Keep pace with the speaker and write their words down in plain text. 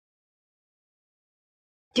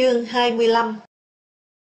Chương 25.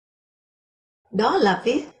 Đó là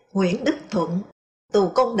viết Nguyễn Đức Thuận,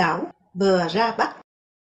 tù Côn Đảo, vừa ra Bắc.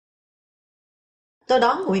 Tôi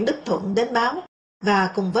đón Nguyễn Đức Thuận đến báo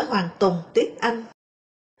và cùng với Hoàng Tùng, Tuyết Anh,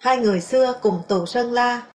 hai người xưa cùng tù Sơn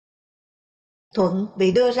La. Thuận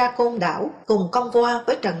bị đưa ra Côn Đảo cùng con voa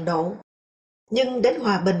với Trần Độ, nhưng đến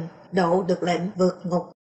Hòa Bình Độ được lệnh vượt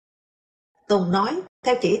ngục. Tùng nói,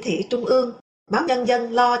 theo chỉ thị Trung ương, báo Nhân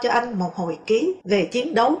dân lo cho anh một hồi ký về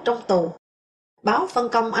chiến đấu trong tù. Báo phân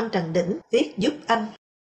công anh Trần Đĩnh viết giúp anh.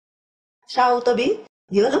 Sau tôi biết,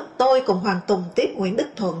 giữa lúc tôi cùng Hoàng Tùng tiếp Nguyễn Đức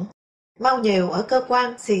Thuận, mau nhiều ở cơ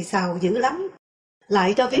quan xì xào dữ lắm.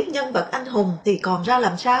 Lại cho viết nhân vật anh hùng thì còn ra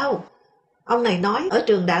làm sao? Ông này nói ở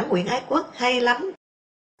trường đảng Quyển Ái Quốc hay lắm.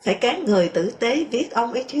 Phải kén người tử tế viết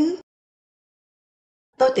ông ấy chứ.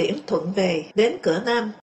 Tôi tiễn Thuận về đến cửa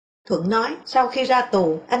Nam. Thuận nói sau khi ra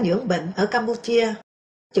tù anh dưỡng bệnh ở Campuchia.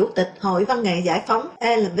 Chủ tịch Hội Văn nghệ Giải phóng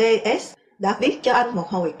LVS đã viết cho anh một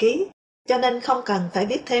hồi ký, cho nên không cần phải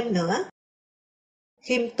viết thêm nữa.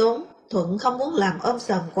 Khiêm tốn, Thuận không muốn làm ôm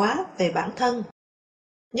sòm quá về bản thân.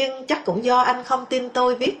 Nhưng chắc cũng do anh không tin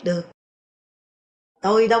tôi viết được.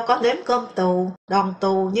 Tôi đâu có nếm cơm tù, đòn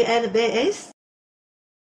tù như LVS.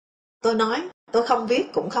 Tôi nói, tôi không viết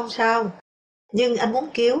cũng không sao. Nhưng anh muốn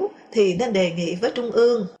cứu thì nên đề nghị với Trung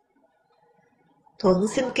ương. Thuận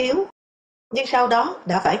xin cứu, nhưng sau đó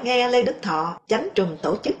đã phải nghe Lê Đức Thọ chánh trùm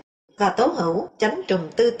tổ chức và Tố Hữu chánh trùm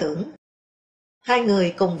tư tưởng. Hai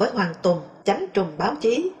người cùng với Hoàng Tùng chánh trùm báo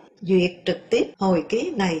chí duyệt trực tiếp hồi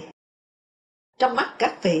ký này. Trong mắt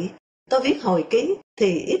các vị, tôi viết hồi ký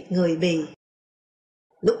thì ít người bì.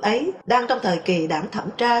 Lúc ấy đang trong thời kỳ đảng thẩm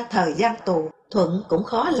tra thời gian tù, Thuận cũng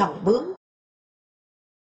khó lòng bướng.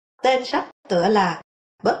 Tên sách tựa là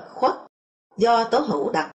Bất Khuất, do Tố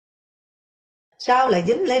Hữu đặt. Sao lại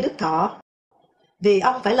dính Lê Đức Thọ? Vì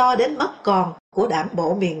ông phải lo đến mất còn của đảng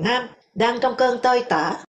bộ miền Nam đang trong cơn tơi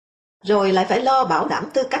tả, rồi lại phải lo bảo đảm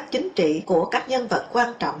tư cách chính trị của các nhân vật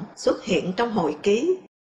quan trọng xuất hiện trong hồi ký.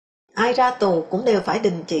 Ai ra tù cũng đều phải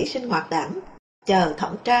đình chỉ sinh hoạt đảng, chờ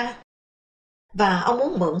thẩm tra. Và ông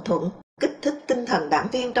muốn mượn Thuận kích thích tinh thần đảng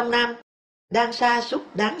viên trong Nam, đang sa sút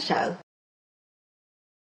đáng sợ.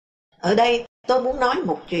 Ở đây tôi muốn nói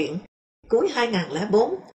một chuyện. Cuối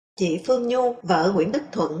 2004, chị Phương Nhu, vợ Nguyễn Đức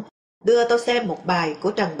Thuận, đưa tôi xem một bài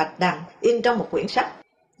của Trần Bạch Đằng in trong một quyển sách,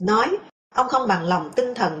 nói ông không bằng lòng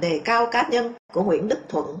tinh thần đề cao cá nhân của Nguyễn Đức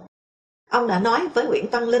Thuận. Ông đã nói với Nguyễn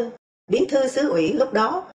Văn Linh, bí thư xứ ủy lúc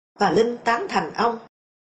đó, và Linh tán thành ông.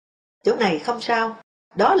 Chỗ này không sao,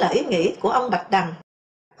 đó là ý nghĩ của ông Bạch Đằng.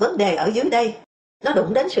 Vấn đề ở dưới đây, nó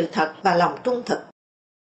đụng đến sự thật và lòng trung thực.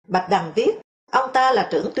 Bạch Đằng viết, ông ta là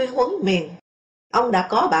trưởng tuyên huấn miền. Ông đã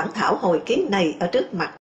có bản thảo hồi ký này ở trước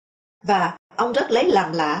mặt. Và ông rất lấy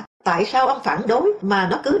làm lạ, tại sao ông phản đối mà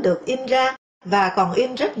nó cứ được in ra, và còn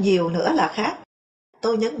in rất nhiều nữa là khác.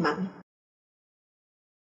 Tôi nhấn mạnh.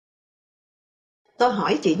 Tôi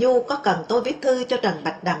hỏi chị Nhu có cần tôi viết thư cho Trần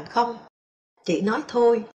Bạch Đằng không? Chị nói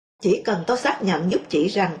thôi, chỉ cần tôi xác nhận giúp chị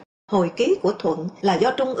rằng hồi ký của Thuận là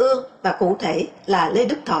do Trung ương và cụ thể là Lê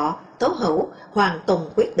Đức Thọ, Tố Hữu, Hoàng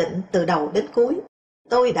Tùng quyết định từ đầu đến cuối.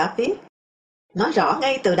 Tôi đã viết. Nói rõ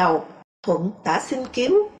ngay từ đầu, Thuận đã xin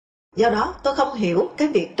cứu. Do đó tôi không hiểu cái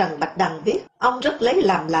việc Trần Bạch Đằng viết. Ông rất lấy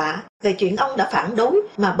làm lạ về chuyện ông đã phản đối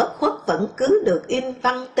mà Bất Khuất vẫn cứ được in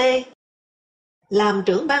văn tê. Làm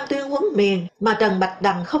trưởng ban tuyên huấn miền mà Trần Bạch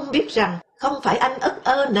Đằng không biết rằng không phải anh ất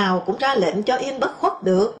ơ nào cũng ra lệnh cho in Bất Khuất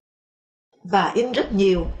được. Và in rất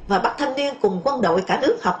nhiều và bắt thanh niên cùng quân đội cả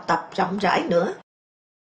nước học tập rộng rãi nữa.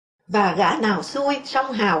 Và gã nào xui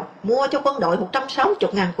song hào mua cho quân đội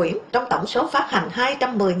 160.000 quyển trong tổng số phát hành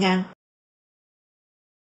 210.000.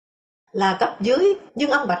 Là cấp dưới,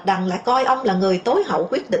 nhưng ông Bạch Đằng lại coi ông là người tối hậu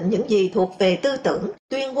quyết định những gì thuộc về tư tưởng,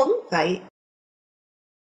 tuyên huấn vậy.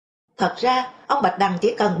 Thật ra, ông Bạch Đằng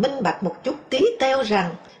chỉ cần minh bạch một chút tí teo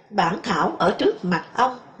rằng bản thảo ở trước mặt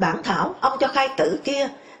ông, bản thảo ông cho khai tử kia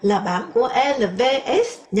là bản của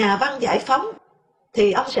LVS, nhà văn giải phóng,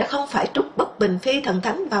 thì ông sẽ không phải trút bất bình phi thần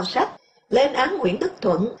thánh vào sách, lên án Nguyễn Đức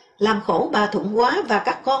Thuận, làm khổ bà Thuận Hóa và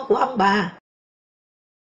các con của ông bà.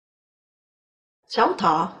 Sáu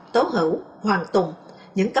Thọ, Tố Hữu, Hoàng Tùng,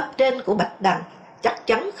 những cấp trên của Bạch Đằng chắc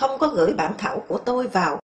chắn không có gửi bản thảo của tôi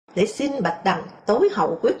vào để xin Bạch Đằng tối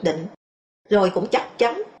hậu quyết định, rồi cũng chắc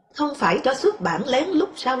chắn không phải cho xuất bản lén lút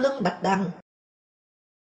sau lưng Bạch Đằng.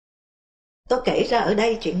 Tôi kể ra ở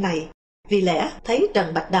đây chuyện này vì lẽ thấy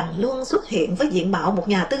Trần Bạch Đằng luôn xuất hiện với diện mạo một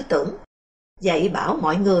nhà tư tưởng, dạy bảo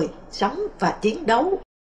mọi người sống và chiến đấu.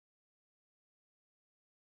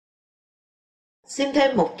 Xin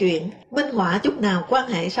thêm một chuyện, minh họa chút nào quan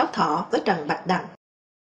hệ Sáu Thọ với Trần Bạch Đằng.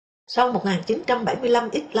 Sau 1975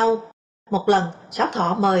 ít lâu, Một lần, Sáu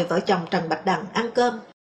Thọ mời vợ chồng Trần Bạch Đằng ăn cơm.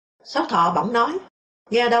 Sáu Thọ bỗng nói,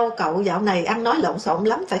 nghe đâu cậu dạo này ăn nói lộn xộn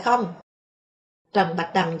lắm phải không? Trần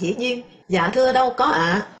Bạch Đằng dĩ nhiên, dạ thưa đâu có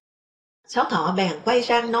ạ. Sáu Thọ bèn quay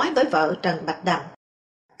sang nói với vợ Trần Bạch Đằng,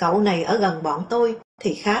 cậu này ở gần bọn tôi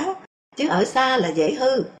thì khá, chứ ở xa là dễ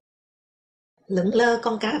hư. Lững lơ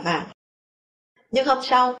con cá vàng. Nhưng hôm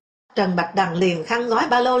sau, Trần Bạch Đằng liền khăn gói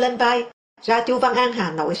ba lô lên vai, ra Chu Văn An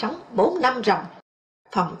Hà Nội sống 4 năm ròng,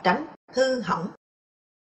 phòng tránh hư hỏng.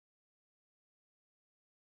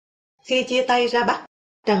 Khi chia tay ra Bắc,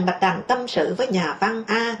 Trần Bạch Đằng tâm sự với nhà văn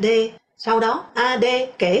A.D. Sau đó A.D.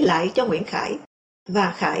 kể lại cho Nguyễn Khải,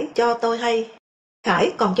 và Khải cho tôi hay.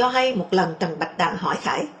 Khải còn cho hay một lần Trần Bạch Đằng hỏi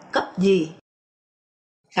Khải cấp gì.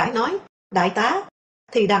 Khải nói, đại tá,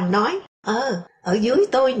 thì Đằng nói, ở dưới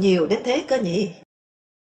tôi nhiều đến thế cơ nhỉ.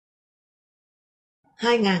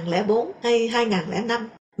 2004 hay 2005,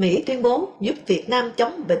 Mỹ tuyên bố giúp Việt Nam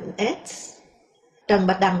chống bệnh AIDS. Trần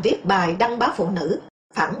Bạch Đằng viết bài đăng báo Phụ Nữ,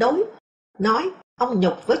 phản đối, nói ông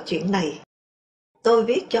nhục với chuyện này. Tôi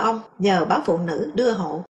viết cho ông nhờ báo Phụ Nữ đưa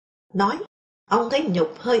hộ, nói ông thấy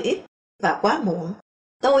nhục hơi ít và quá muộn.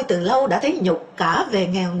 Tôi từ lâu đã thấy nhục cả về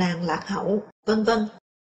nghèo nàn lạc hậu, vân vân.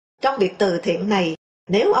 Trong việc từ thiện này,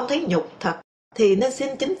 nếu ông thấy nhục thật, thì nên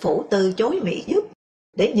xin chính phủ từ chối Mỹ giúp,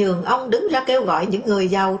 để nhường ông đứng ra kêu gọi những người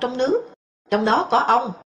giàu trong nước, trong đó có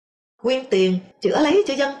ông, quyên tiền chữa lấy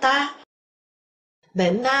cho dân ta.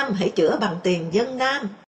 Bệnh Nam hãy chữa bằng tiền dân Nam.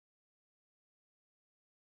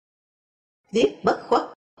 Viết bất khuất,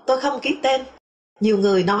 tôi không ký tên. Nhiều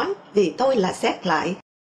người nói vì tôi là xét lại.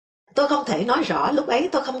 Tôi không thể nói rõ lúc ấy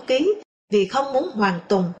tôi không ký, vì không muốn Hoàng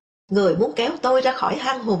Tùng, người muốn kéo tôi ra khỏi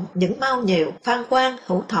hang hùm những mao nhèo, Phan Quang,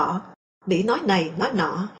 Hữu Thọ, bị nói này nói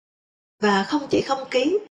nọ. Và không chỉ không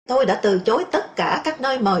ký, tôi đã từ chối tất cả các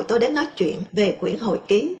nơi mời tôi đến nói chuyện về quyển hồi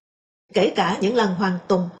ký, kể cả những lần Hoàng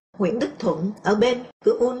Tùng, Nguyễn Đức Thuận ở bên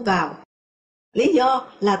cứ buôn vào. Lý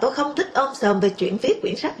do là tôi không thích ôm sờm về chuyện viết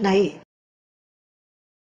quyển sách này.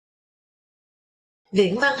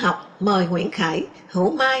 Viện Văn học mời Nguyễn Khải,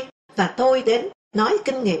 Hữu Mai và tôi đến nói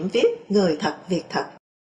kinh nghiệm viết người thật việc thật.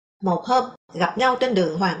 Một hôm, gặp nhau trên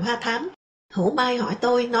đường Hoàng Hoa Thám, Hữu Mai hỏi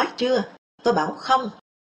tôi nói chưa, tôi bảo không.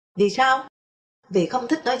 Vì sao? Vì không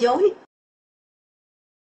thích nói dối.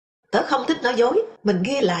 Tớ không thích nói dối, mình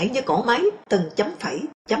ghi lại như cỗ máy, từng chấm phẩy,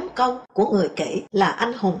 chấm câu của người kể là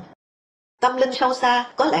anh hùng. Tâm linh sâu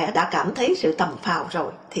xa có lẽ đã cảm thấy sự tầm phào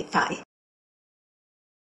rồi thì phải.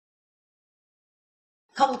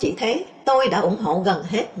 Không chỉ thế, tôi đã ủng hộ gần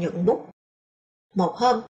hết nhuận bút. Một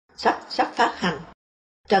hôm, sách sắp phát hành,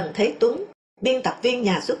 Trần Thế Tuấn, biên tập viên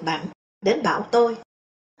nhà xuất bản, đến bảo tôi,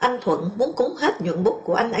 anh Thuận muốn cúng hết nhuận bút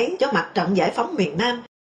của anh ấy cho mặt trận giải phóng miền Nam,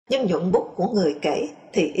 nhưng nhuận bút của người kể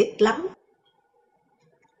thì ít lắm.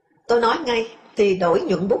 Tôi nói ngay, thì đổi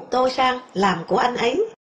nhuận bút tôi sang làm của anh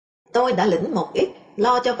ấy. Tôi đã lĩnh một ít,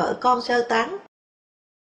 lo cho vợ con sơ tán.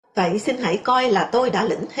 Vậy xin hãy coi là tôi đã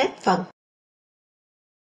lĩnh hết phần.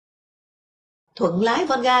 Thuận lái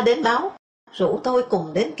Volga đến báo, rủ tôi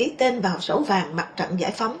cùng đến ký tên vào sổ vàng mặt trận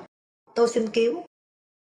giải phóng. Tôi xin cứu.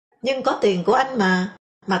 Nhưng có tiền của anh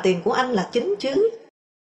mà tiền của anh là chính chứ.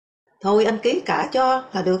 Thôi anh ký cả cho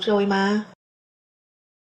là được rồi mà.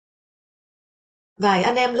 Vài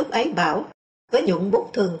anh em lúc ấy bảo, với nhuận bút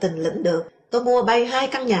thường tình lĩnh được, tôi mua bay 2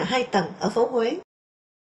 căn nhà 2 tầng ở phố Huế.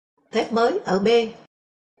 Thép mới ở B,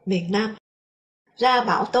 miền Nam. Ra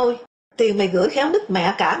bảo tôi, tiền mày gửi khéo nứt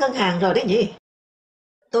mẹ cả ngân hàng rồi đấy nhỉ.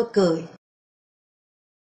 Tôi cười.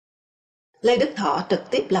 Lê Đức Thọ trực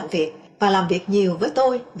tiếp làm việc và làm việc nhiều với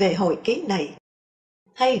tôi về hồi ký này.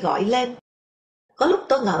 Hay gọi lên. Có lúc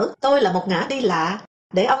tôi ngỡ tôi là một ngã đi lạ,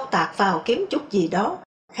 để ông tạt vào kiếm chút gì đó,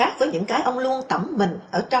 khác với những cái ông luôn tẩm mình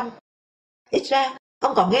ở trong. Ít ra,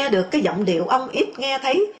 ông còn nghe được cái giọng điệu ông ít nghe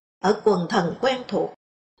thấy ở quần thần quen thuộc.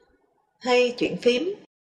 Hay chuyện phím.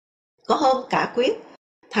 Có hôm cả quyết,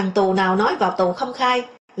 thằng tù nào nói vào tù không khai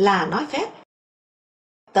là nói phép.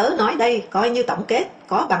 Tớ nói đây coi như tổng kết,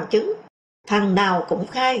 có bằng chứng. Thằng nào cũng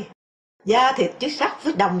khai. Da thịt chứ sắt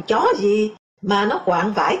với đồng chó gì mà nó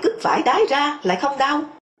quạng vải cứt vải đái ra lại không đau,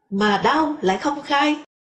 mà đau lại không khai.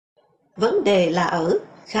 Vấn đề là ở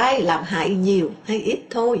khai làm hại nhiều hay ít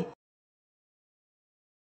thôi.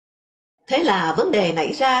 Thế là vấn đề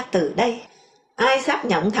nảy ra từ đây. Ai xác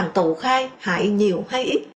nhận thằng tù khai hại nhiều hay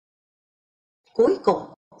ít? Cuối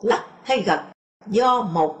cùng, lắc hay gật do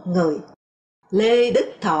một người, Lê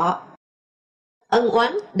Đức Thọ. Ân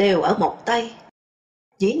oán đều ở một tay.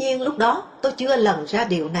 Dĩ nhiên lúc đó tôi chưa lần ra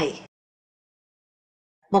điều này.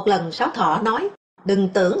 Một lần Sáu Thọ nói, đừng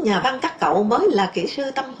tưởng nhà văn các cậu mới là kỹ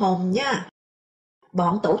sư tâm hồn nha.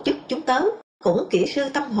 Bọn tổ chức chúng tớ cũng kỹ sư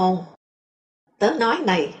tâm hồn. Tớ nói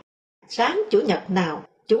này, Sáng Chủ nhật nào,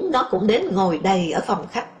 chúng nó cũng đến ngồi đầy ở phòng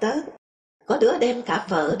khách tớ. Có đứa đem cả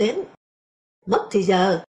vợ đến. Mất thì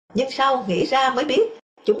giờ, nhưng sau nghĩ ra mới biết,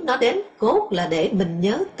 chúng nó đến cốt là để mình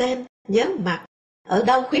nhớ tên, nhớ mặt. Ở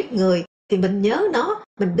đâu khuyết người thì mình nhớ nó,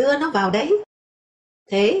 mình đưa nó vào đấy.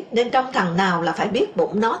 Thế nên trong thằng nào là phải biết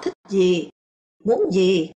bụng nó thích gì, muốn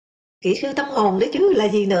gì. Kỹ sư tâm hồn đấy chứ là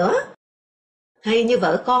gì nữa. Hay như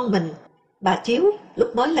vợ con mình, bà Chiếu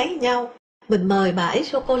lúc mới lấy nhau, mình mời bà ấy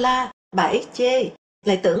sô-cô-la, bà ấy chê,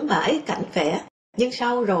 lại tưởng bà ấy cảnh vẽ, nhưng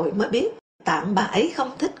sau rồi mới biết tạm bà ấy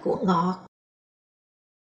không thích của ngọt.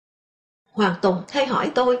 Hoàng Tùng hay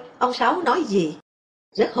hỏi tôi, ông Sáu nói gì?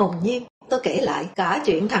 Rất hồn nhiên, tôi kể lại cả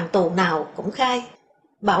chuyện thằng tù nào cũng khai.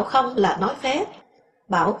 Bảo không là nói phét.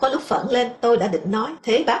 Bảo có lúc phẫn lên tôi đã định nói,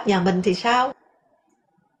 thế bác nhà mình thì sao?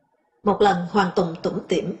 Một lần Hoàng Tùng tủm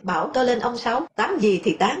tỉm bảo tôi lên ông Sáu, tán gì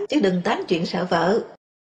thì tán, chứ đừng tán chuyện sợ vợ.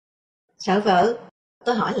 Sợ vợ?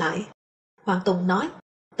 Tôi hỏi lại. Hoàng Tùng nói,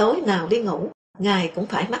 tối nào đi ngủ, ngài cũng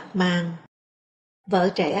phải mắc màn. Vợ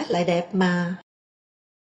trẻ lại đẹp mà.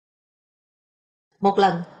 Một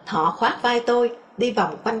lần Thọ khoác vai tôi, đi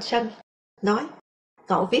vòng quanh sân, nói,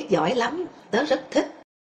 cậu viết giỏi lắm, tớ rất thích.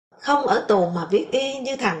 Không ở tù mà viết y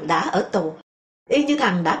như thằng đã ở tù, y như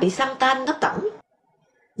thằng đã bị xăng tan nó tẩm.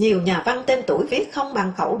 Nhiều nhà văn tên tuổi viết không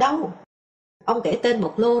bằng cậu đâu. Ông kể tên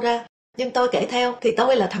một lô ra, nhưng tôi kể theo thì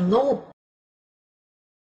tôi là thằng ngu.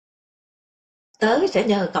 Tớ sẽ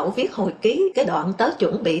nhờ cậu viết hồi ký cái đoạn tớ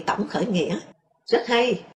chuẩn bị tổng khởi nghĩa. Rất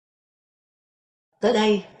hay. Tới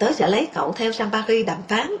đây tớ sẽ lấy cậu theo sang Paris đàm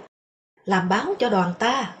phán, làm báo cho đoàn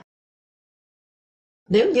ta.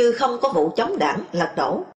 Nếu như không có vụ chống đảng lật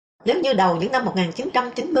đổ, nếu như đầu những năm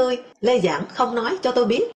 1990, Lê Giảng không nói cho tôi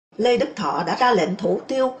biết Lê Đức Thọ đã ra lệnh thủ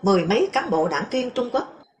tiêu 10 mấy cán bộ đảng viên Trung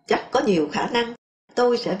Quốc, chắc có nhiều khả năng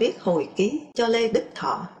tôi sẽ viết hồi ký cho Lê Đức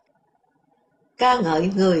Thọ. Ca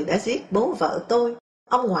ngợi người đã giết bố vợ tôi,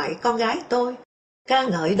 ông ngoại con gái tôi, ca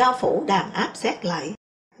ngợi đao phủ đàn áp xét lại,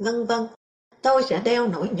 vân vân. Tôi sẽ đeo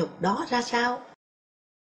nỗi nhục đó ra sao?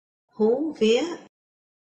 Hú vía.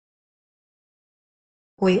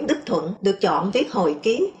 Nguyễn Đức Thuận được chọn viết hồi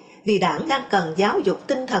ký vì đảng đang cần giáo dục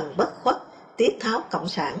tinh thần bất khuất, tiết tháo cộng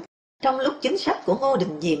sản. Trong lúc chính sách của Ngô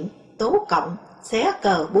Đình Diệm, tố cộng, xé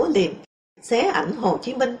cờ búa liềm, xé ảnh Hồ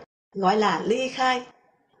Chí Minh, gọi là ly khai,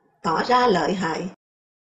 tỏ ra lợi hại.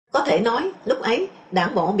 Có thể nói lúc ấy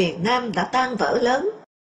đảng bộ miền Nam đã tan vỡ lớn.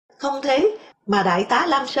 Không thế mà đại tá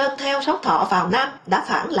Lam Sơn theo Sáu Thọ vào Nam đã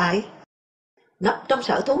phản lại. Nấp trong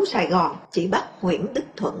sở thú Sài Gòn chỉ bắt Nguyễn Đức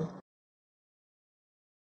Thuận.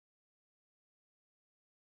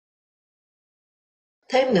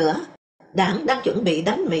 Thêm nữa, đảng đang chuẩn bị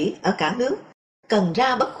đánh Mỹ ở cả nước, cần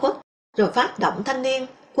ra bất khuất, rồi phát động thanh niên,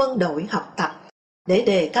 quân đội học tập, để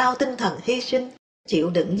đề cao tinh thần hy sinh, chịu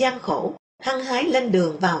đựng gian khổ, hăng hái lên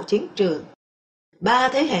đường vào chiến trường. 3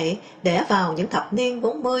 thế hệ đẻ vào những thập niên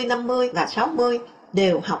 40, 50 và 60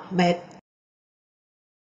 đều học mệt.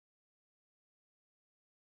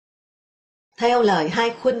 Theo lời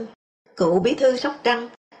hai Khuynh, cựu bí thư Sóc Trăng,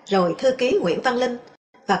 rồi thư ký Nguyễn Văn Linh,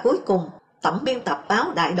 và cuối cùng tổng biên tập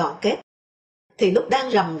báo Đại Đoàn Kết, thì lúc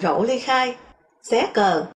đang rầm rộ ly khai, xé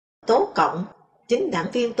cờ, tố cộng, chính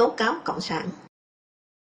đảng viên tố cáo Cộng sản.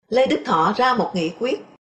 Lê Đức Thọ ra một nghị quyết,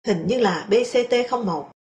 hình như là BCT01,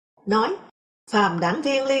 nói phàm đảng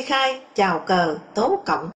viên ly khai, chào cờ, tố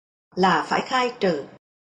cộng là phải khai trừ.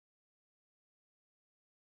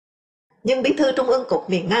 Nhưng bí thư Trung ương Cục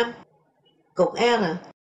miền Nam, Cục R,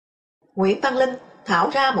 Nguyễn Văn Linh thảo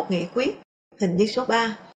ra một nghị quyết, hình như số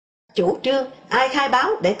 3, chủ trương ai khai báo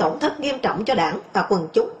để tổn thất nghiêm trọng cho đảng và quần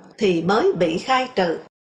chúng thì mới bị khai trừ.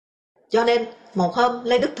 Cho nên một hôm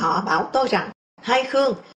Lê Đức Thọ bảo tôi rằng Hai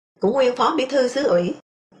Khương, cũng nguyên phó bí thư xứ ủy,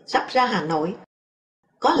 sắp ra Hà Nội.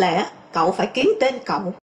 Có lẽ cậu phải ký tên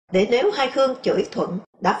cậu, để nếu Hai Khương chửi Thuận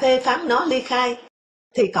đã phê phán nó ly khai,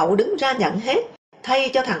 thì cậu đứng ra nhận hết, thay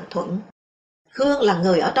cho thằng Thuận. Khương là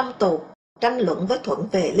người ở trong tù, tranh luận với Thuận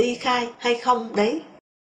về ly khai hay không đấy.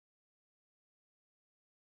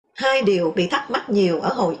 Hai điều bị thắc mắc nhiều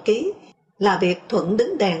ở hồi ký là việc Thuận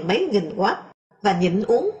đứng đèn mấy nghìn W và nhịn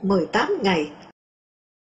uống 18 ngày.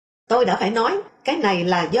 Tôi đã phải nói cái này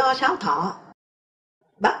là do Sáu Thọ.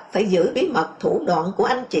 Bắt phải giữ bí mật thủ đoạn của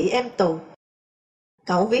anh chị em tù.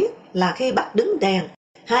 Cậu viết là khi bắt đứng đèn,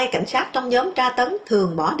 2 cảnh sát trong nhóm tra tấn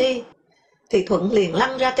thường bỏ đi, thì Thuận liền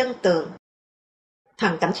lăn ra chân tường.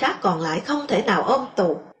 Thằng cảnh sát còn lại không thể nào ôm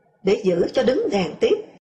tù để giữ cho đứng đèn tiếp,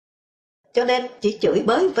 cho nên chỉ chửi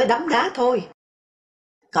bới với đấm đá thôi.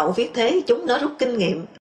 Cậu viết thế chúng nó rút kinh nghiệm,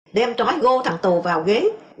 đem trói gô thằng tù vào ghế,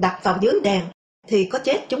 đặt vào dưới đèn, thì có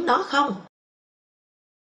chết chúng nó không?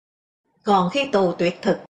 Còn khi tù tuyệt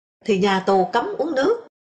thực, thì nhà tù cấm uống nước.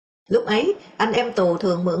 Lúc ấy, anh em tù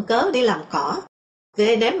thường mượn cớ đi làm cỏ,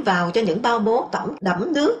 về ném vào cho những bao bố tẩm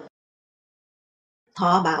đẫm nước.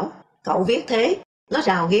 Thọ bảo, cậu viết thế, nó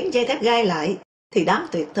rào nghiến dây thép gai lại, thì đám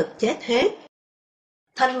tuyệt thực chết hết.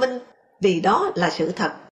 Thanh minh, vì đó là sự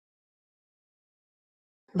thật.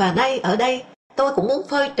 Và nay ở đây, tôi cũng muốn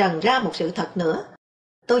phơi trần ra một sự thật nữa.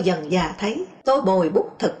 Tôi dần dà thấy tôi bồi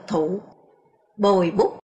bút thực thụ. Bồi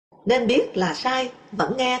bút, nên biết là sai,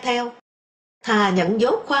 vẫn nghe theo. Thà nhận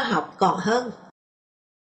dốt khoa học còn hơn.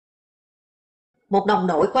 Một đồng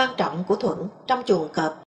đội quan trọng của Thuận trong chuồng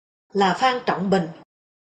cọp là Phan Trọng Bình.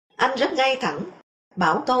 Anh rất ngay thẳng,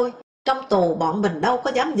 bảo tôi trong tù bọn mình đâu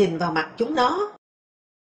có dám nhìn vào mặt chúng nó.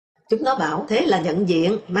 Chúng nó bảo thế là nhận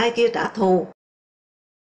diện, mai kia trả thù.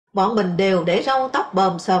 Bọn mình đều để râu tóc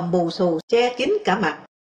bờm xồm bù xù che kín cả mặt.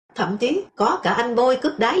 Thậm chí có cả anh bôi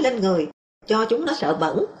cước đái lên người, cho chúng nó sợ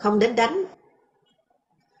bẩn, không đến đánh.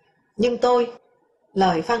 Nhưng tôi,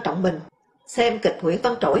 lời Phan Trọng Bình, xem kịch Quyển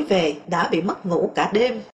Văn Trỗi về đã bị mất ngủ cả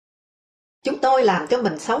đêm. Chúng tôi làm cho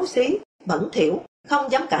mình xấu xí, bẩn thỉu,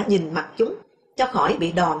 không dám cả nhìn mặt chúng, cho khỏi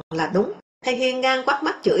bị đòn là đúng, hay hiên ngang quắt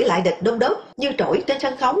mắt chửi lại địch đôm đốp như trỗi trên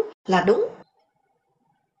sân khấu là đúng.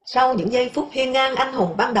 Sau những giây phút hiên ngang anh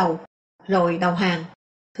hùng ban đầu, rồi đầu hàng,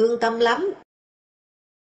 thương tâm lắm.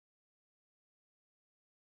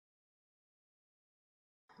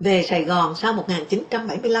 Về Sài Gòn sau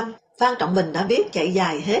 1975, Phan Trọng Bình đã viết chạy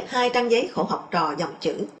dài hết 2 trang giấy khổ học trò dòng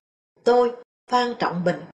chữ: Tôi, Phan Trọng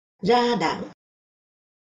Bình, ra đảng.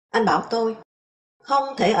 Anh bảo tôi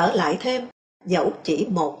không thể ở lại thêm, dẫu chỉ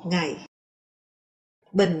 1 ngày.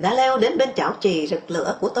 Bình đã leo đến bên chảo chì rực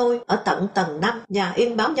lửa của tôi ở tận tầng 5 nhà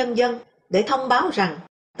in báo Nhân dân để thông báo rằng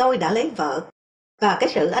tôi đã lấy vợ, và cái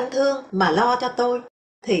sự anh thương mà lo cho tôi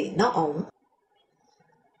thì nó ổn.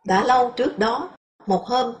 Đã lâu trước đó, một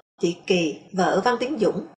hôm chị Kỳ, vợ Văn Tiến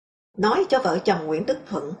Dũng, nói cho vợ chồng Nguyễn Đức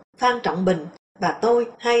Thuận, Phan Trọng Bình và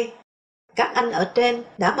tôi hay các anh ở trên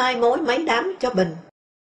đã mai mối mấy đám cho Bình.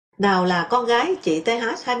 Nào là con gái chị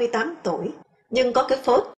TH 28 tuổi, nhưng có cái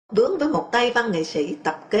phốt vướng với một tay văn nghệ sĩ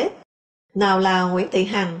tập kết. Nào là Nguyễn Thị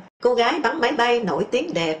Hằng, cô gái bắn máy bay nổi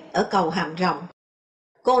tiếng đẹp ở cầu Hàm Rồng.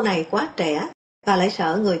 Cô này quá trẻ và lại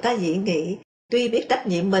sợ người ta dị nghị, tuy biết trách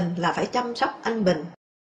nhiệm mình là phải chăm sóc anh Bình.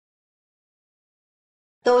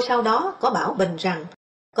 Tôi sau đó có bảo Bình rằng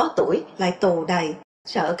có tuổi lại tù đầy,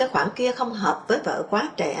 sợ cái khoản kia không hợp với vợ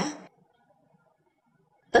quá trẻ.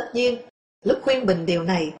 Tất nhiên, lúc khuyên Bình điều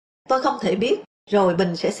này, tôi không thể biết rồi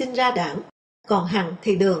Bình sẽ xin ra đảng, còn Hằng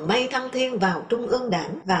thì đường mây thăng thiên vào Trung ương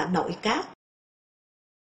Đảng và nội các.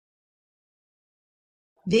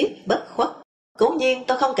 Viết bất khuất, cố nhiên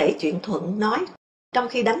tôi không kể chuyện Thuận nói, trong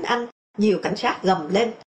khi đánh anh, nhiều cảnh sát gầm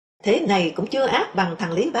lên, thế này cũng chưa ác bằng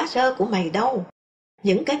thằng Lý Bá Sơ của mày đâu.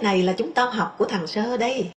 Những cái này là chúng tao học của thằng Sơ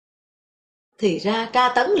đây. Thì ra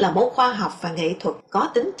tra tấn là môn khoa học và nghệ thuật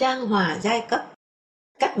có tính chan hòa giai cấp.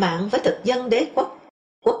 Cách mạng với thực dân đế quốc,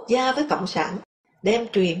 quốc gia với cộng sản, đem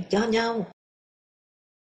truyền cho nhau.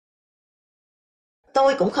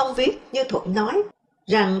 Tôi cũng không viết như Thuận nói,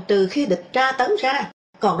 rằng trừ khi địch tra tấn ra,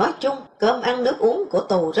 còn nói chung cơm ăn nước uống của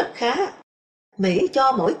tù rất khá. Mỹ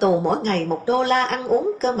cho mỗi tù mỗi ngày $1 ăn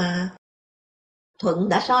uống cơ mà. Thuận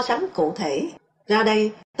đã so sánh cụ thể. Ra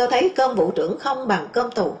đây tôi thấy cơm vụ trưởng không bằng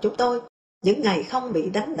cơm tù chúng tôi, những ngày không bị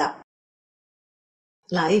đánh đập.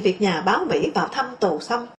 Lại việc nhà báo Mỹ vào thăm tù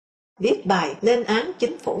xong, viết bài lên án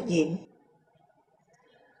chính phủ nhiệm.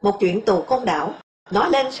 Một chuyện tù Côn Đảo nói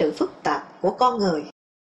lên sự phức tạp của con người.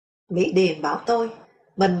 Mỹ Điền bảo tôi,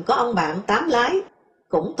 mình có ông bạn Tám Lái,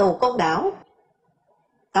 cũng tù Côn Đảo.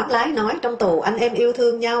 Tám Lái nói trong tù anh em yêu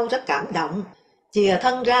thương nhau rất cảm động, chìa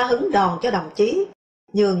thân ra hứng đòn cho đồng chí,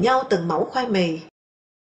 nhường nhau từng mẩu khoai mì.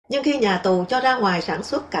 Nhưng khi nhà tù cho ra ngoài sản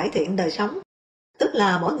xuất cải thiện đời sống, tức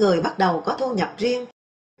là mỗi người bắt đầu có thu nhập riêng,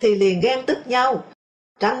 thì liền ghen tức nhau,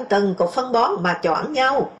 tranh từng cục phân bón mà choảng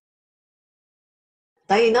nhau.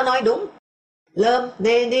 Tây nó nói đúng, l'homme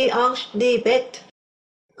n'est ni ange ni bête.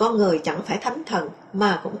 Con người chẳng phải thánh thần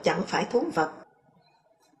mà cũng chẳng phải thú vật.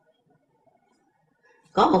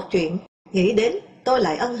 Có một chuyện, nghĩ đến tôi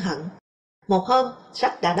lại ân hận. Một hôm,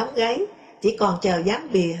 sách đã đóng gáy, chỉ còn chờ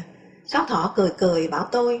dán bìa. Sáu Thọ cười cười bảo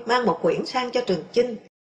tôi mang một quyển sang cho Trường Chinh.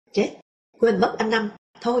 Chết, quên mất anh Năm,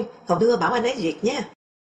 thôi cậu đưa bảo anh ấy duyệt nhé.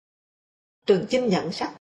 Trường Chinh nhận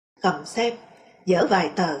sách, cầm xem, dở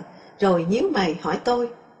vài tờ, rồi nhíu mày hỏi tôi,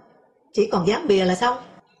 chỉ còn dán bìa là xong?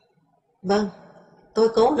 Vâng, tôi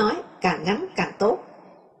cố nói càng ngắn càng tốt.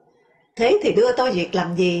 Thế thì đưa tôi duyệt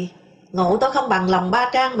làm gì? Ngộ tôi không bằng lòng 3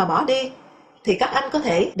 trang mà bỏ đi, thì các anh có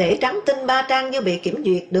thể để trắng tinh 3 trang như bị kiểm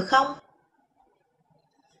duyệt được không?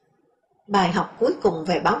 Bài học cuối cùng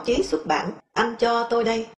về báo chí xuất bản, anh cho tôi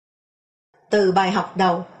đây. Từ bài học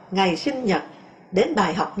đầu, ngày sinh nhật, đến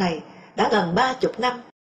bài học này đã gần 30 năm,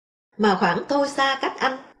 mà khoảng tôi xa cách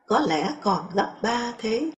anh có lẽ còn gấp 3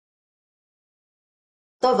 thế.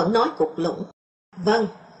 Tôi vẫn nói cục lũng. Vâng,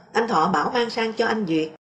 anh Thọ bảo mang sang cho anh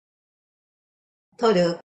duyệt. Thôi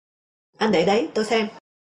được, anh để đấy tôi xem.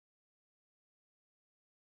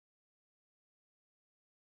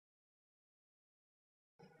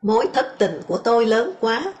 Mối thất tình của tôi lớn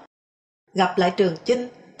quá. Gặp lại Trường Chinh,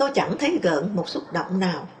 tôi chẳng thấy gợn một xúc động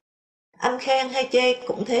nào. Anh khen hay chê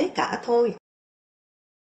cũng thế cả thôi.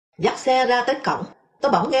 Dắt xe ra tới cổng,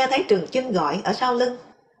 tôi bỗng nghe thấy Trường Chinh gọi ở sau lưng.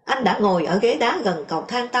 Anh đã ngồi ở ghế đá gần cầu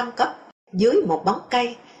thang tam cấp, dưới một bóng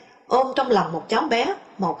cây, ôm trong lòng một cháu bé,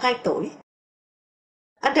 1-2 tuổi.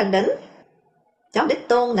 Anh Trần Đĩnh, cháu đích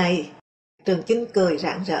tôn này. Trường Chinh cười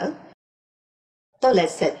rạng rỡ. Tôi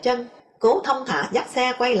lệch xệch chân, cố thong thả dắt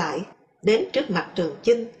xe quay lại. Đến trước mặt Trường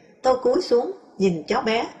Chinh, tôi cúi xuống, nhìn cháu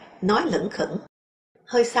bé, nói lững khững.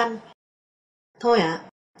 Hơi xanh. Thôi ạ,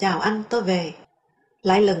 chào anh, tôi về.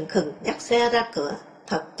 Lại lừng khừng dắt xe ra cửa,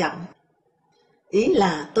 thật chậm. Ý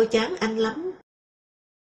là tôi chán anh lắm.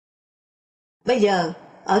 Bây giờ,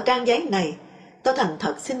 ở trang giấy này, tôi thành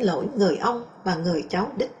thật xin lỗi người ông và người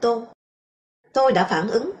cháu đích tôn. Tôi đã phản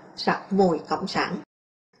ứng sặc mùi cộng sản,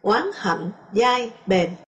 oán hận, dai,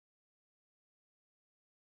 bền.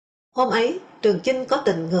 Hôm ấy, Trường Chinh có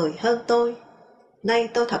tình người hơn tôi. Nay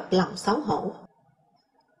tôi thật lòng xấu hổ.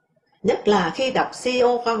 Nhất là khi đọc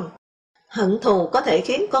CEO Văn, hận thù có thể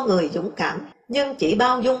khiến con người dũng cảm, nhưng chỉ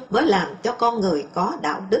bao dung mới làm cho con người có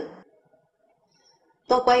đạo đức.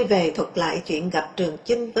 Tôi quay về thuật lại chuyện gặp Trường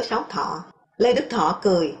Chinh với Sáu Thọ. Lê Đức Thọ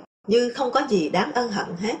cười, như không có gì đáng ân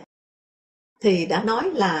hận hết. Thì đã nói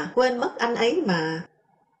là quên mất anh ấy mà.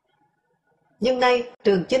 Nhưng nay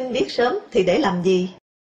Trường Chinh biết sớm thì để làm gì?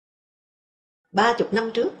 30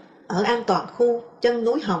 năm trước, ở an toàn khu chân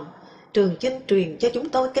núi Hồng, Trường Chinh truyền cho chúng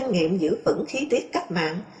tôi kinh nghiệm giữ vững khí tiết cách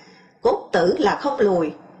mạng. Cốt tử là không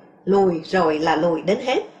lùi, lùi rồi là lùi đến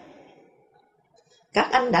hết. Các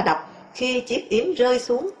anh đã đọc Khi chiếc yếm rơi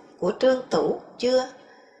xuống của Trương Tủ chưa?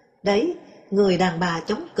 Đấy, người đàn bà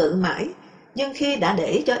chống cự mãi, nhưng khi đã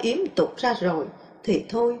để cho yếm tụt ra rồi, thì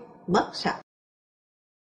thôi, mất sạch.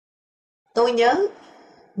 Tôi nhớ,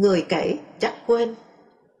 người kể chắc quên.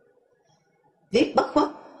 Viết bất khuất,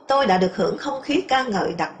 tôi đã được hưởng không khí ca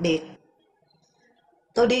ngợi đặc biệt.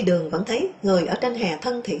 Tôi đi đường vẫn thấy người ở trên hè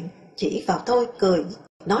thân thiện, chỉ vào tôi cười,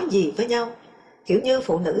 nói gì với nhau, kiểu như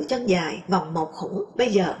phụ nữ chân dài vòng một khủng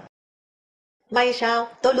bây giờ. May sao,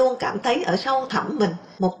 tôi luôn cảm thấy ở sâu thẳm mình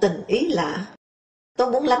một tình ý lạ.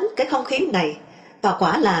 Tôi muốn lánh cái không khí này, và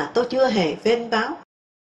quả là tôi chưa hề vênh báo.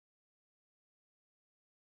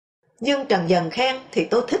 Nhưng Trần dần khen thì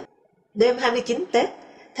tôi thích. Đêm 29 Tết,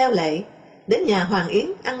 theo lệ, đến nhà Hoàng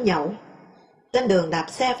Yến ăn nhậu. Trên đường đạp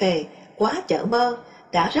xe về, quá chợ mơ,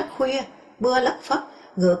 đã rất khuya, mưa lất phất,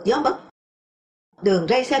 ngược gió bất. Đường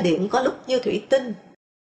ray xe điện có lúc như thủy tinh.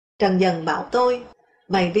 Trần dần bảo tôi,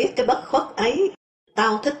 mày viết cái bất khuất ấy,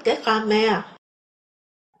 tao thích cái Khmer.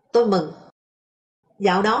 Tôi mừng.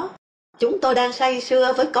 Dạo đó, chúng tôi đang say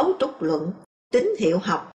sưa với cấu trúc luận, tín hiệu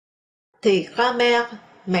học, thì Khmer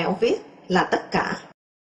mẹo viết là tất cả.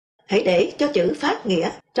 Hãy để cho chữ phát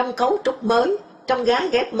nghĩa trong cấu trúc mới, trong gá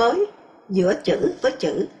ghép mới, giữa chữ với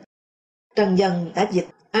chữ. Trần dần đã dịch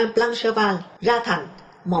un blanc cheval ra thành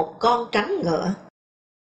một con trắng ngựa.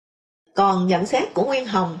 Còn nhận xét của Nguyên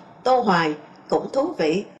Hồng, Tô Hoài cũng thú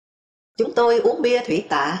vị. Chúng tôi uống bia thủy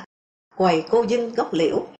tạ, quầy cô Dinh gốc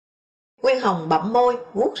liễu. Nguyên Hồng bặm môi,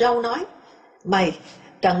 vuốt râu nói, mày,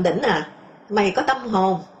 Trần Đĩnh à, mày có tâm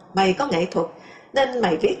hồn, mày có nghệ thuật, nên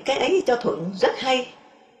mày viết cái ấy cho thuận rất hay.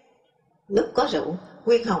 Lúc có rượu,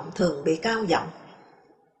 Nguyên Hồng thường bị cao giọng.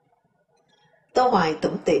 Tô Hoài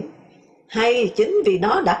tủm tỉm, hay chính vì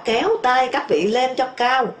nó đã kéo tay các vị lên cho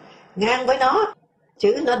cao, ngang với nó,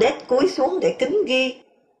 chứ nó đét cúi xuống để kính ghi.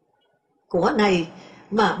 Của này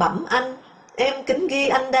mà bẩm anh, em kính ghi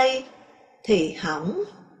anh đây, thì hỏng.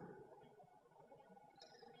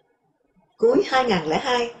 Cuối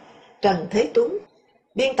 2002, Trần Thế Tuấn,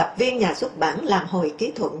 biên tập viên nhà xuất bản làm hồi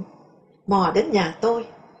ký thuận, mò đến nhà tôi.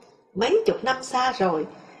 Mấy chục năm xa rồi,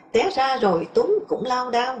 té ra rồi Tuấn cũng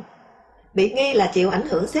lao đao. Bị nghi là chịu ảnh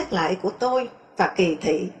hưởng xét lại của tôi và kỳ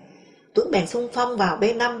thị. Tuấn bèn xung phong vào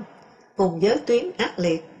B5, vùng giới tuyến ác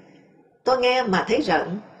liệt. Tôi nghe mà thấy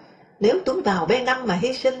rợn. Nếu Tuấn vào B5 mà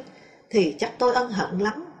hy sinh, thì chắc tôi ân hận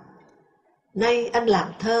lắm. Nay anh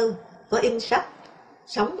làm thơ, có in sách,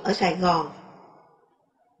 sống ở Sài Gòn.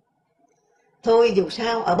 Thôi dù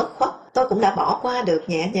sao ở bất khuất, tôi cũng đã bỏ qua được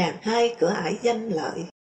nhẹ nhàng 2 cửa ải danh lợi.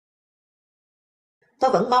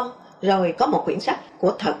 Tôi vẫn mong rồi có một quyển sách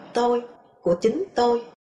của thật tôi, của chính tôi.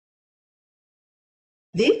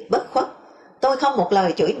 Viết bất khuất, tôi không một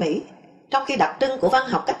lời chửi Mỹ, trong khi đặc trưng của văn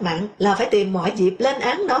học cách mạng là phải tìm mọi dịp lên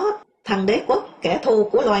án nó, thằng đế quốc, kẻ thù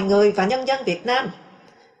của loài người và nhân dân Việt Nam.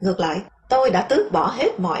 Ngược lại, tôi đã tước bỏ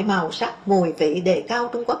hết mọi màu sắc, mùi vị đề cao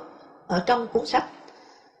Trung Quốc ở trong cuốn sách.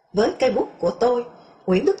 Với cây bút của tôi,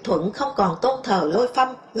 Nguyễn Đức Thuận không còn tôn thờ Lôi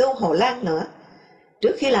Phong, Lưu Hồ Lan nữa.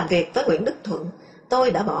 Trước khi làm việc với Nguyễn Đức Thuận,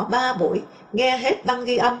 tôi đã bỏ 3 buổi nghe hết băng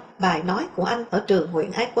ghi âm bài nói của anh ở trường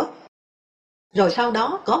huyện Ái Quốc. Rồi sau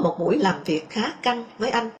đó có một buổi làm việc khá căng với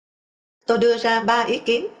anh. Tôi đưa ra 3 ý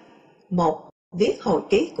kiến. 1. Viết hồi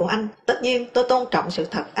ký của anh. Tất nhiên tôi tôn trọng sự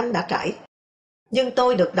thật anh đã trải. Nhưng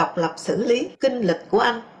tôi được độc lập xử lý kinh lịch của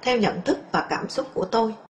anh theo nhận thức và cảm xúc của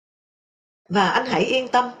tôi. Và anh hãy yên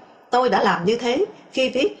tâm, tôi đã làm như thế khi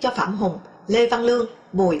viết cho Phạm Hùng, Lê Văn Lương,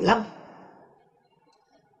 Bùi Lâm.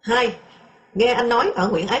 2. Nghe anh nói ở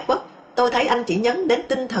Nguyễn Ái Quốc, tôi thấy anh chỉ nhấn đến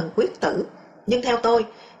tinh thần quyết tử. Nhưng theo tôi,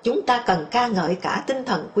 chúng ta cần ca ngợi cả tinh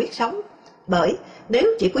thần quyết sống. Bởi nếu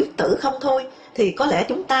chỉ quyết tử không thôi, thì có lẽ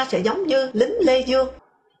chúng ta sẽ giống như lính Lê Dương.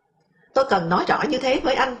 Tôi cần nói rõ như thế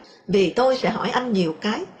với anh, vì tôi sẽ hỏi anh nhiều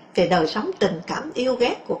cái về đời sống tình cảm yêu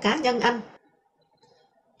ghét của cá nhân anh.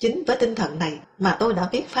 Chính với tinh thần này mà tôi đã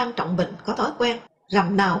viết Phan Trọng Bình có thói quen,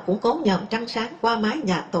 rằm nào cũng cố nhòm trăng sáng qua mái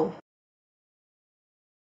nhà tù.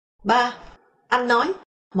 3. Anh nói,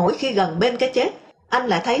 mỗi khi gần bên cái chết, anh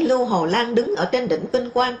lại thấy Lưu Hồ Lan đứng ở trên đỉnh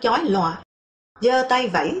vinh quang chói lòa, giơ tay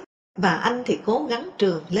vẫy, và anh thì cố gắng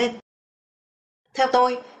trường lên. Theo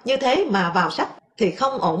tôi, như thế mà vào sách thì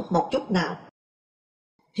không ổn một chút nào.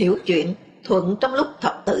 Hiểu chuyện, Thuận trong lúc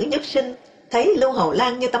thập tử nhất sinh, thấy Lưu Hồ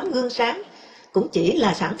Lan như tấm gương sáng, cũng chỉ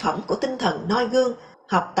là sản phẩm của tinh thần noi gương,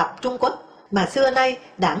 học tập Trung Quốc, mà xưa nay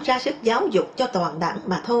đảng ra sức giáo dục cho toàn đảng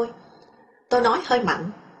mà thôi. Tôi nói hơi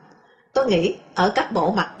mạnh. Tôi nghĩ ở các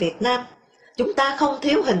bộ mặt Việt Nam, chúng ta không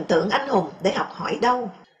thiếu hình tượng anh hùng để học hỏi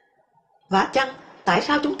đâu. Vả chăng, tại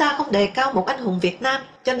sao chúng ta không đề cao một anh hùng Việt Nam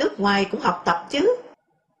cho nước ngoài cũng học tập chứ?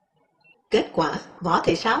 Kết quả, Võ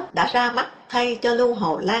Thị Sáu đã ra mắt thay cho Lưu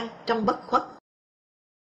Hồ Lan trong bất khuất.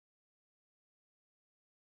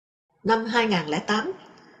 Năm 2008,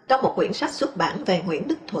 trong một quyển sách xuất bản về Nguyễn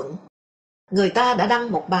Đức Thuận, người ta đã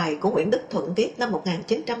đăng một bài của Nguyễn Đức Thuận viết năm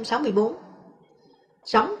 1964.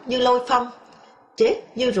 Sống như lôi phong, chết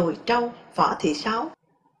như ruồi trâu, Võ Thị Sáu.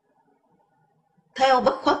 Theo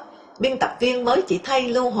bất khuất, biên tập viên mới chỉ thay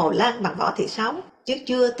Lưu Hồ Lan bằng Võ Thị Sáu, chứ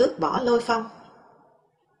chưa tước bỏ Lôi Phong.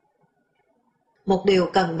 Một điều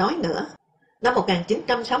cần nói nữa, năm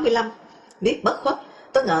 1965, viết bất khuất,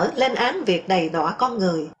 tôi ngỡ lên án việc đầy đọa con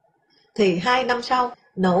người. Thì 2 năm sau,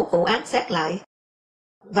 nổ vụ án xét lại,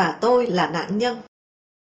 và tôi là nạn nhân.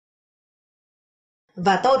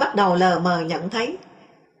 Và tôi bắt đầu lờ mờ nhận thấy,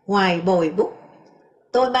 ngoài bồi bút,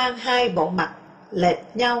 tôi mang 2 bộ mặt lệch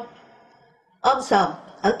nhau, ôm sòm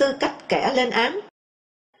ở tư cách kẻ lên án,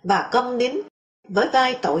 và câm nín với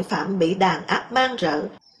vai tội phạm bị đàn áp man rợ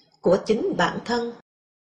của chính bản thân.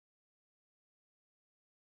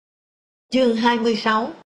 Chương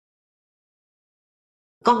 26.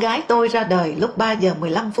 Con gái tôi ra đời lúc 3 giờ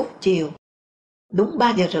 15 phút chiều. Đúng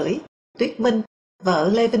 3 giờ rưỡi, Tuyết Minh, vợ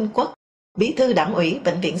Lê Vinh Quốc, bí thư đảng ủy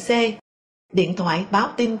bệnh viện C, điện thoại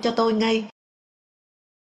báo tin cho tôi ngay.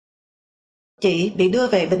 Chị bị đưa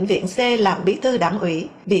về bệnh viện C làm bí thư đảng ủy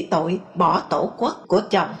vì tội bỏ tổ quốc của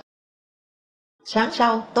chồng. Sáng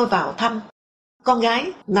sau tôi vào thăm. Con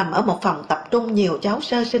gái nằm ở một phòng tập trung nhiều cháu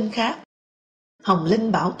sơ sinh khác. Hồng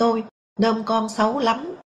Linh bảo tôi, nôm con xấu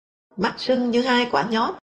lắm. Mắt sưng như 2 quả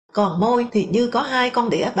nhót, còn môi thì như có 2 con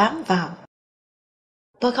đĩa bám vào.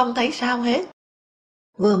 Tôi không thấy sao hết.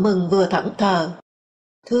 Vừa mừng vừa thẫn thờ.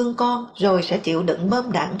 Thương con rồi sẽ chịu đựng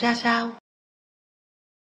bom đạn ra sao?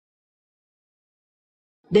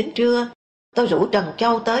 Đến trưa, tôi rủ Trần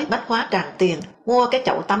Châu tới Bách Hóa Tràng Tiền mua cái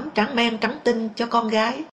chậu tắm trắng men trắng tinh cho con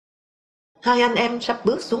gái. 2 anh em sắp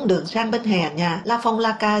bước xuống đường sang bên hè nhà La Phong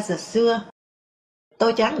La Case xưa.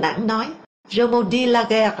 Tôi chán nản nói, Je maudis la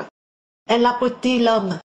guerre, elle abrutit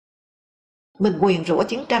l'homme. Mình nguyền rủa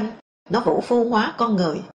chiến tranh, nó vũ phu hóa con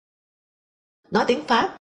người. Nói tiếng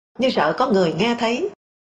Pháp, như sợ có người nghe thấy.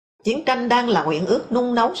 Chiến tranh đang là nguyện ước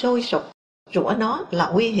nung nấu sôi sục, rủa nó là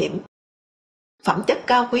nguy hiểm. Phẩm chất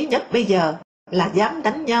cao quý nhất bây giờ là dám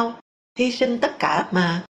đánh nhau, hy sinh tất cả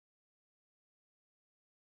mà.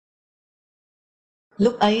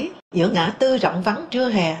 Lúc ấy, giữa ngã tư rộng vắng trưa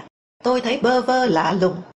hè, tôi thấy bơ vơ lạ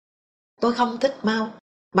lùng. Tôi không thích Mao,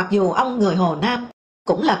 mặc dù ông người Hồ Nam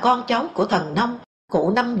cũng là con cháu của thần nông,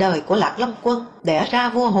 cụ 5 đời của Lạc Long Quân đẻ ra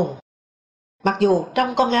vua Hùng. Mặc dù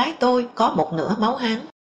trong con gái tôi có một nửa máu Hán.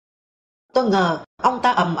 Tôi ngờ ông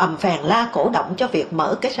ta ầm ầm phàn la cổ động cho việc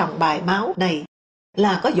mở cái sòng bài máu này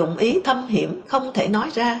là có dụng ý thâm hiểm không thể nói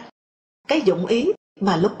ra. Cái dụng ý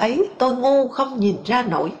mà lúc ấy tôi ngu không nhìn ra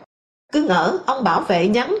nổi. Cứ ngỡ ông bảo vệ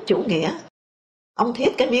nhắn chủ nghĩa. Ông thiết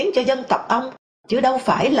cái miếng cho dân tộc ông, chứ đâu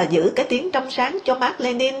phải là giữ cái tiếng trong sáng cho Mác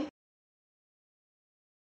Lênin.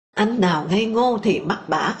 Anh nào ngây ngô thì mắc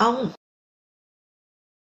bả ông.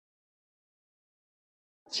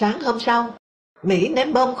 Sáng hôm sau, Mỹ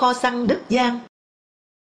ném bom kho xăng Đức Giang.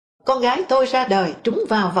 Con gái tôi ra đời trúng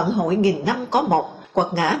vào vận hội 1000 năm có một, quật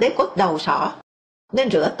ngã đế quốc đầu sỏ,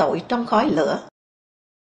 nên rửa tội trong khói lửa.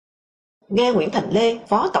 Nghe Nguyễn Thành Lê,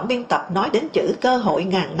 phó tổng biên tập nói đến chữ cơ hội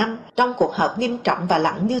ngàn năm trong cuộc họp nghiêm trọng và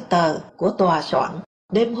lặng như tờ của tòa soạn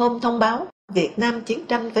đêm hôm thông báo Việt Nam chiến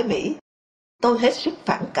tranh với Mỹ, tôi hết sức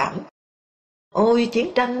phản cảm. Ôi,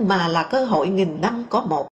 chiến tranh mà là cơ hội 1000 năm có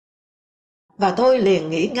một. Và tôi liền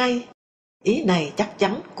nghĩ ngay, ý này chắc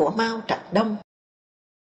chắn của Mao Trạch Đông.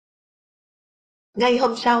 Ngay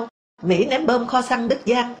hôm sau, Mỹ ném bom kho xăng Đức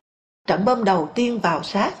Giang, trận bom đầu tiên vào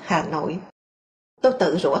sát Hà Nội. Tôi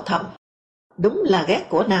tự rủa thầm, đúng là ghét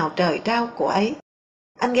của nào trời trao của ấy.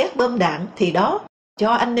 Anh ghét bom đạn thì đó,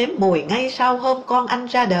 cho anh nếm mùi ngay sau hôm con anh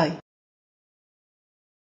ra đời.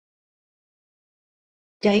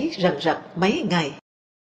 Cháy rần rật mấy ngày,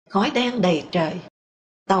 khói đen đầy trời.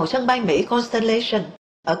 Tàu sân bay Mỹ Constellation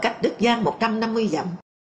ở cách Đức Giang 150 dặm,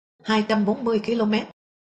 240 km,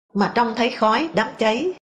 mà trông thấy khói đám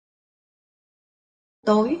cháy.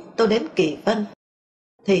 Tối tôi đến Kỳ Vân,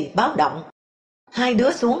 thì báo động. Hai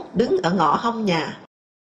đứa xuống đứng ở ngõ hông nhà.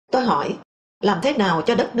 Tôi hỏi, làm thế nào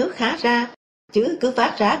cho đất nước khá ra, chứ cứ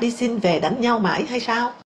vác rá đi xin về đánh nhau mãi hay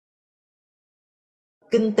sao?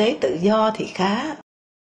 Kinh tế tự do thì khá.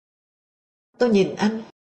 Tôi nhìn anh,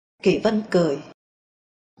 Kỳ Vân cười.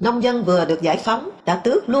 Nông dân vừa được giải phóng đã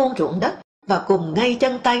tước luôn ruộng đất và cùng ngay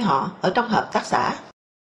chân tay họ ở trong hợp tác xã.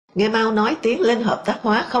 Nghe Mao nói tiến lên hợp tác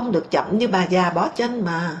hóa không được chậm như bà già bó chân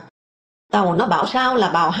mà. Tàu nó bảo sao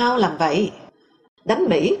là bào hao làm vậy. Đánh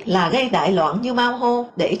Mỹ là gây đại loạn như Mao hô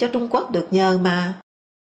để cho Trung Quốc được nhờ mà.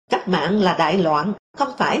 Cách mạng là đại loạn,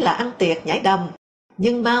 không phải là ăn tiệc nhảy đầm.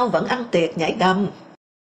 Nhưng Mao vẫn ăn tiệc nhảy đầm.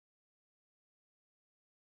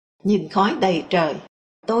 Nhìn khói đầy trời,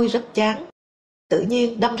 tôi rất chán. Tự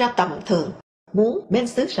nhiên đâm ra tầm thường, muốn bên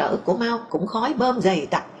xứ sở của Mao cũng khói bơm dày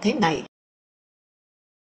đặc thế này.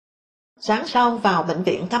 Sáng sau vào bệnh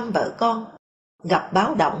viện thăm vợ con, gặp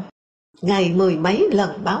báo động, ngày 10 mấy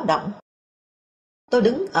lần báo động. Tôi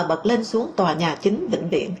đứng ở bậc lên xuống tòa nhà chính bệnh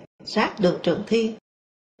viện, sát đường Trường Thi.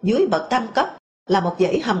 Dưới bậc tam cấp là một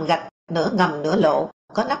dãy hầm gạch, nửa ngầm nửa lộ,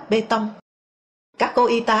 có nắp bê tông. Các cô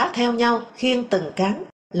y tá theo nhau khiêng từng cán,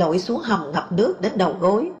 lội xuống hầm ngập nước đến đầu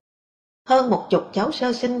gối. Hơn 10 cháu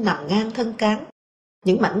sơ sinh nằm ngang thân cán,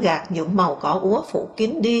 những mảnh gạt nhuộm màu cỏ úa phủ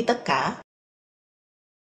kín đi tất cả.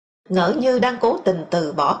 Ngỡ như đang cố tình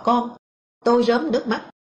từ bỏ con, tôi rớm nước mắt,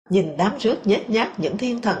 nhìn đám rước nhếch nhác những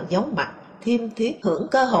thiên thần giấu mặt, thiêm thiếp hưởng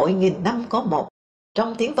cơ hội 1000 năm có một,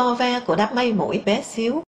 trong tiếng vo ve của đám mây muỗi bé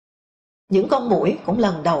xíu. Những con muỗi cũng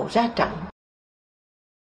lần đầu ra trận.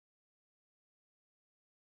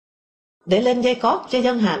 Để lên dây cót cho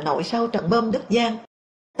dân Hà Nội sau trận bom Đức Giang,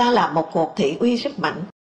 ta làm một cuộc thị uy sức mạnh,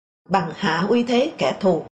 bằng hạ uy thế kẻ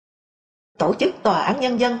thù. Tổ chức tòa án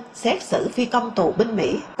nhân dân xét xử phi công tù binh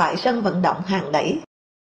Mỹ tại sân vận động Hàng Đẩy.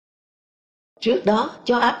 Trước đó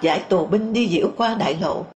cho áp giải tù binh đi diễu qua đại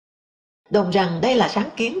lộ. Đồn rằng đây là sáng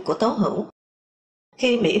kiến của Tố Hữu.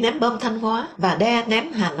 Khi Mỹ ném bom Thanh Hóa và đe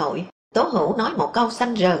ném Hà Nội, Tố Hữu nói một câu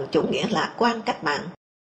xanh rờn chủ nghĩa lạc quan cách mạng.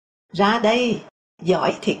 Ra đây,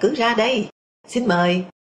 giỏi thì cứ ra đây, xin mời,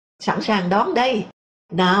 sẵn sàng đón đây,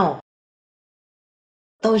 nào.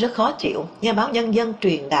 Tôi rất khó chịu nghe báo Nhân dân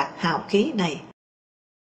truyền đạt hào khí này.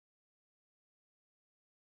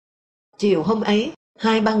 Chiều hôm ấy,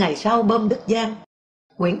 2-3 ngày sau bom Đức Giang,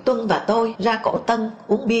 Nguyễn Tuân và tôi ra Cổ Tân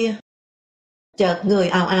uống bia. Chợt người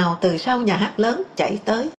ào ào từ sau nhà hát lớn chạy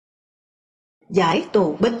tới. Giải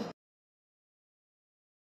tù binh.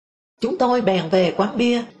 Chúng tôi bèn về quán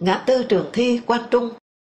bia ngã tư Trường Thi, Quang Trung.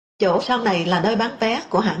 Chỗ sau này là nơi bán vé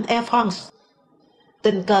của hãng Air France.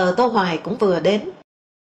 Tình cờ Tô Hoài cũng vừa đến.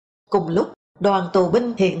 Cùng lúc, đoàn tù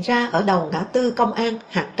binh hiện ra ở đầu ngã tư Công an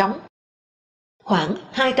Hạt Trống. Khoảng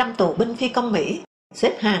 200 tù binh phi công Mỹ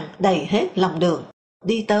xếp hàng đầy hết lòng đường,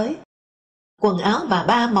 đi tới. Quần áo bà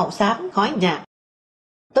ba màu xám khói nhạt.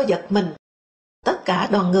 Tôi giật mình. Tất cả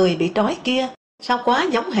đoàn người bị trói kia sao quá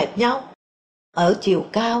giống hệt nhau. Ở chiều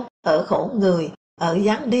cao, ở khổ người, ở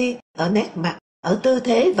dáng đi, ở nét mặt, ở tư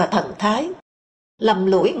thế và thần thái. Lầm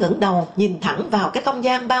lũi ngẩng đầu nhìn thẳng vào cái không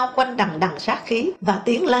gian bao quanh đằng đằng sát khí và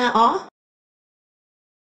tiếng la ó.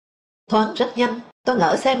 Thoáng rất nhanh, tôi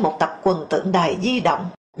ngỡ xem một tập quần tượng đài di động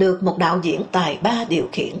được một đạo diễn tài ba điều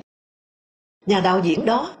khiển. Nhà đạo diễn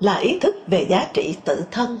đó là ý thức về giá trị tự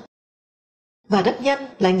thân. và rất nhanh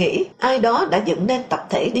lại nghĩ ai đó đã dựng nên tập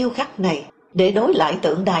thể điêu khắc này để đối lại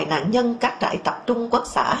tượng đài nạn nhân các trại tập trung quốc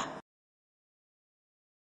xã.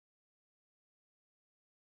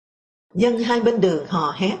 Dân hai bên đường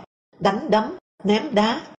hò hét, đánh đấm, ném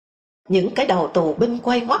đá. Những cái đầu tù binh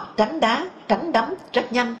quay ngoắt tránh đá, tránh đấm rất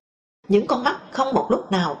nhanh. Những con mắt không một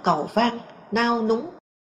lúc nào cầu van, nao núng.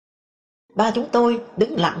 Ba chúng tôi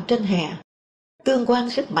đứng lặng trên hè. Tương quan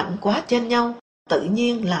sức mạnh quá trên nhau, tự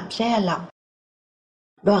nhiên làm xe lòng.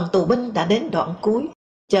 Đoàn tù binh đã đến đoạn cuối.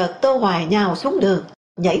 Chợt Tô Hoài nhào xuống đường,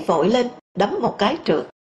 nhảy vội lên, đấm một cái trượt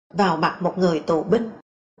vào mặt một người tù binh,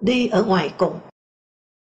 đi ở ngoài cùng.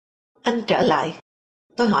 Anh trở lại.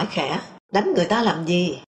 Tôi hỏi khẽ, đánh người ta làm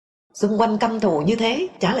gì? Xung quanh căm thù như thế,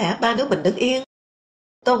 chả lẽ ba đứa mình đứng yên?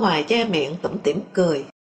 Tô Hoài che miệng tủm tỉm cười.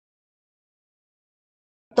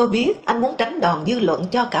 Tôi biết anh muốn tránh đòn dư luận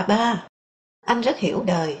cho cả ba. Anh rất hiểu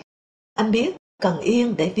đời. Anh biết cần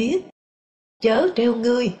yên để viết. Chớ trêu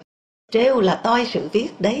ngươi. Trêu là toi sự viết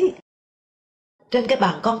đấy. Trên cái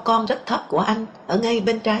bàn con rất thấp của anh, ở ngay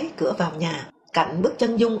bên trái cửa vào nhà, cạnh bức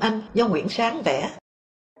chân dung anh do Nguyễn Sáng vẽ,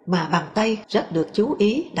 mà bàn tay rất được chú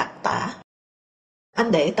ý đặt tả.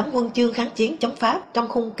 Anh để tấm huân chương kháng chiến chống Pháp trong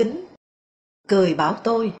khung kính. Cười bảo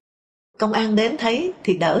tôi, công an đến thấy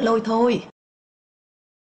thì đỡ lôi thôi.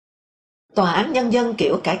 Tòa án nhân dân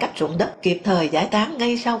kiểu cải cách ruộng đất kịp thời giải tán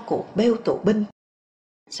ngay sau cuộc bêu tù binh.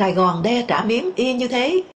 Sài Gòn đe trả miếng y như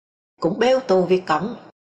thế, cũng bêu tù Việt Cộng.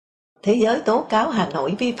 Thế giới tố cáo Hà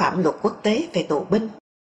Nội vi phạm luật quốc tế về tù binh,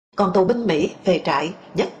 còn tù binh Mỹ về trại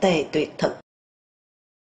nhất tề tuyệt thực.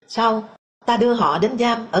 Sau, ta đưa họ đến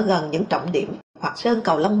giam ở gần những trọng điểm hoặc sơn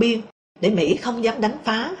cầu Long Biên để Mỹ không dám đánh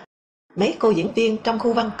phá. Mấy cô diễn viên trong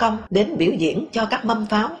khu văn công đến biểu diễn cho các mâm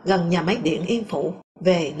pháo gần nhà máy điện Yên Phụ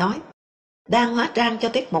về nói, đang hóa trang cho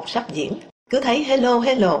tiết mục sắp diễn, cứ thấy hello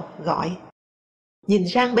hello gọi. Nhìn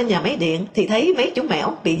sang bên nhà máy điện thì thấy mấy chú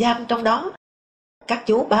mẻo bị giam trong đó. Các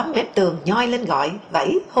chú bám mép tường nhoi lên gọi,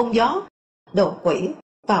 vẫy, hôn gió. Đồ quỷ,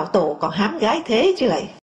 vào tù còn hám gái thế chứ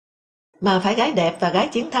lại. Mà phải gái đẹp và gái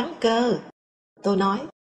chiến thắng cơ. Tôi nói,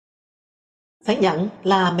 phải nhận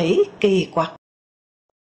là Mỹ kỳ quặc.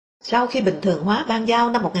 Sau khi bình thường hóa ban giao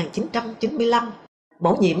năm 1995,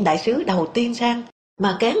 bổ nhiệm đại sứ đầu tiên sang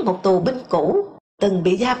mà kén một tù binh cũ từng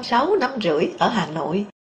bị giam 6 năm rưỡi ở Hà Nội.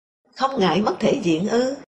 Không ngại mất thể diện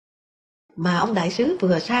ư. Mà ông đại sứ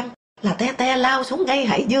vừa sang là te te lao xuống ngay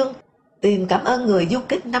Hải Dương tìm cảm ơn người du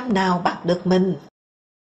kích năm nào bắt được mình.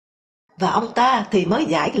 Và ông ta thì mới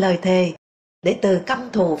giải lời thề để từ căm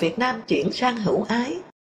thù Việt Nam chuyển sang hữu ái,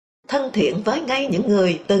 thân thiện với ngay những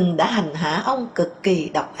người từng đã hành hạ ông cực kỳ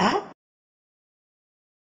độc ác.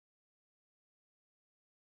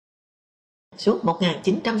 Suốt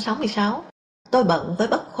 1966, tôi bận với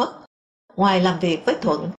bất khuất. Ngoài làm việc với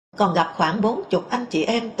Thuận, còn gặp khoảng 40 anh chị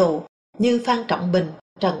em tù như Phan Trọng Bình,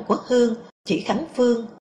 Trần Quốc Hương, chị Khánh Phương.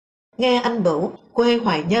 Nghe anh Bửu, quê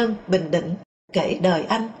Hoài Nhơn, Bình Định, kể đời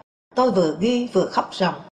anh, tôi vừa ghi vừa khóc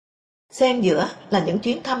ròng. Xen giữa là những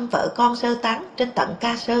chuyến thăm vợ con sơ tán trên tận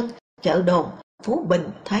Ca Sơn, Chợ Đồn, Phú Bình,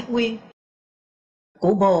 Thái Nguyên.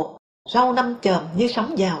 Cụ Bồ, rau năm chòm như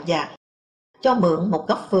sóng giàu dạt, cho mượn một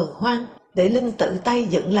góc vườn hoang để Linh tự tay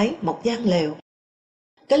dựng lấy một gian lều.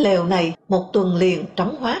 Cái lều này một tuần liền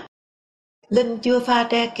trống hoác. Linh chưa pha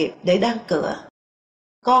tre kịp để đan cửa.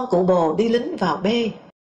 Con cụ Bồ đi lính vào bê.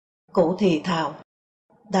 Cụ thì thào,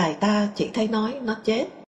 đài ta chỉ thấy nói nó chết.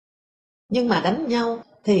 Nhưng mà đánh nhau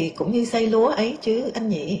thì cũng như xây lúa ấy chứ anh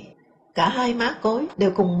nhỉ. Cả hai má cối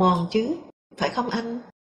đều cùng mòn chứ, phải không anh?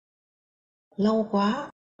 Lâu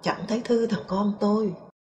quá, chẳng thấy thư thằng con tôi.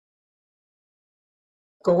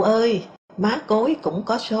 Cụ ơi, má cối cũng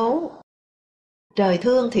có số. Trời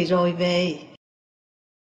thương thì rồi về.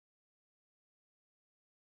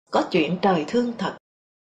 Có chuyện trời thương thật.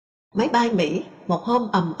 Máy bay Mỹ một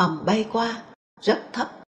hôm ầm ầm bay qua, rất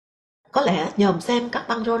thấp. Có lẽ nhòm xem các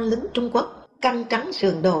băng rôn lính Trung Quốc căng trắng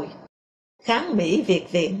sườn đồi. Kháng Mỹ Việt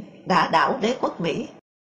Viện đã đảo đế quốc Mỹ.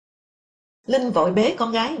 Linh vội bế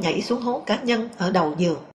con gái nhảy xuống hố cá nhân ở đầu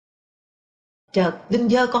giường. Chợt Linh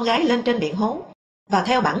giơ con gái lên trên miệng hố, và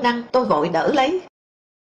theo bản năng tôi vội đỡ lấy.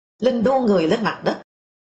 Linh đu người lên mặt đất.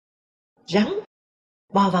 Rắn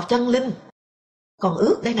bò vào chân Linh, còn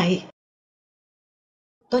ướt đây này.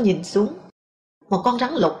 Tôi nhìn xuống, một con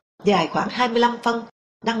rắn lục dài khoảng 25 phân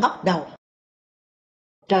đang ngóc đầu.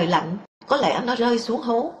 Trời lạnh, có lẽ nó rơi xuống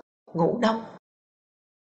hố, ngủ đông.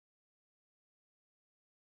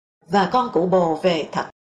 Và con cụ Bồ về thật.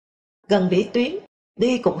 Gần vĩ tuyến,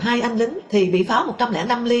 đi cùng hai anh lính thì bị pháo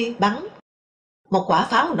 105 ly bắn. Một quả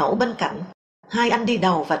pháo nổ bên cạnh, hai anh đi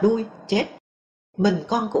đầu và đuôi, chết. Mình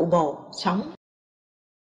con cụ Bồ sống.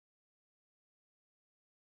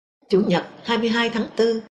 Chủ nhật 22 tháng 4,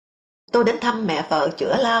 tôi đến thăm mẹ vợ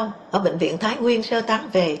chữa lao ở bệnh viện Thái Nguyên sơ tán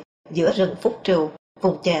về giữa rừng Phúc Trù,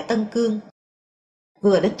 vùng chè Tân Cương.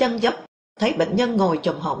 Vừa đến chân dốc, thấy bệnh nhân ngồi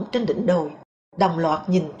chồm hổm trên đỉnh đồi, đồng loạt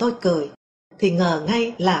nhìn tôi cười, thì ngờ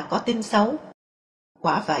ngay là có tin xấu.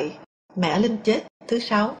 Quả vậy, mẹ Linh chết thứ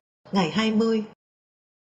Sáu, ngày 20.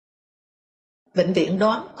 Bệnh viện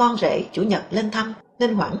đoán con rể Chủ nhật lên thăm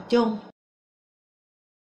nên hoãn chôn.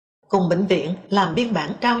 Cùng bệnh viện làm biên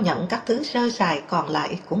bản trao nhận các thứ sơ sài còn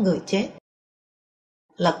lại của người chết.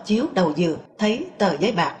 Lật chiếu đầu giường thấy tờ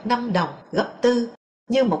giấy bạc 5 đồng gấp tư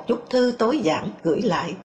như một chút thư tối giản gửi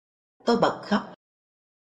lại. Tôi bật khóc.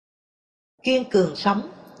 Kiên cường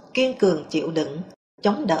sống, kiên cường chịu đựng,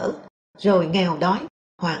 chống đỡ, rồi nghèo đói,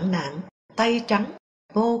 hoạn nạn, tay trắng,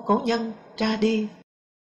 vô cố nhân ra đi.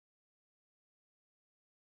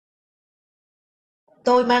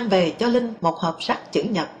 Tôi mang về cho Linh một hộp sắt chữ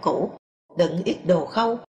nhật cũ, đựng ít đồ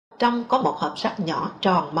khâu, trong có một hộp sắt nhỏ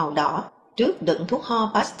tròn màu đỏ, trước đựng thuốc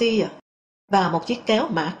ho Bastille, và một chiếc kéo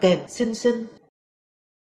mã kềnh xinh xinh.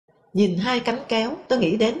 Nhìn hai cánh kéo, tôi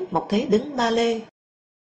nghĩ đến một thế đứng ba lê.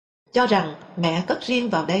 Cho rằng mẹ cất riêng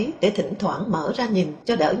vào đấy để thỉnh thoảng mở ra nhìn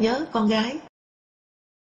cho đỡ nhớ con gái.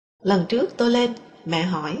 Lần trước tôi lên, mẹ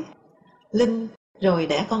hỏi, Linh rồi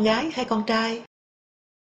đẻ con gái hay con trai?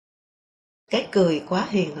 Cái cười quá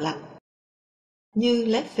hiền lành, như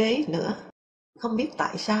lép vế nữa, không biết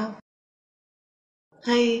tại sao.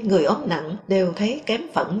 Hay người ốm nặng đều thấy kém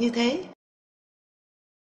phận như thế?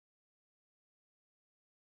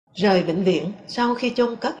 Rời bệnh viện sau khi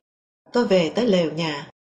chôn cất, tôi về tới lều nhà,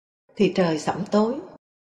 thì trời sẫm tối.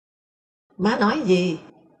 Má nói gì?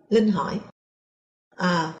 Linh hỏi.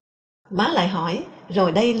 À, má lại hỏi,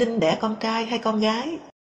 rồi đây Linh đẻ con trai hay con gái?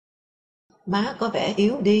 Má có vẻ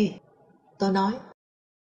yếu đi, tôi nói.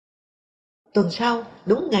 Tuần sau,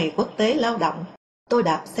 đúng ngày quốc tế lao động, tôi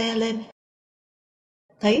đạp xe lên.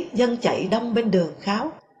 Thấy dân chạy đông bên đường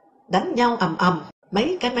Kháo, đánh nhau ầm ầm,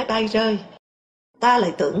 mấy cái máy bay rơi. Ta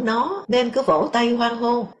lại tưởng nó nên cứ vỗ tay hoan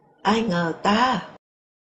hô, ai ngờ ta.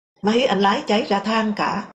 Mấy anh lái cháy ra than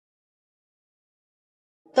cả.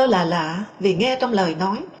 Tôi là lạ vì nghe trong lời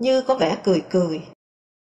nói như có vẻ cười cười.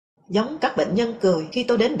 Giống các bệnh nhân cười khi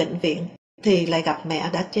tôi đến bệnh viện thì lại gặp mẹ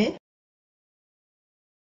đã chết.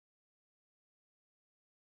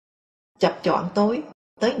 Chập choạng tối,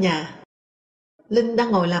 tới nhà. Linh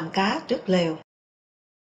đang ngồi làm cá trước lều.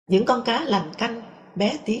 Những con cá lành canh,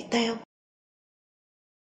 bé tí teo.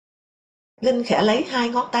 Linh khẽ lấy hai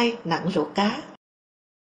ngón tay nặng ruột cá.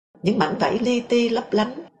 Những mảnh vảy li ti lấp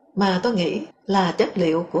lánh mà tôi nghĩ là chất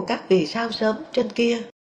liệu của các vì sao sớm trên kia,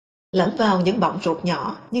 lẫn vào những bọng ruột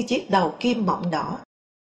nhỏ như chiếc đầu kim mọng đỏ.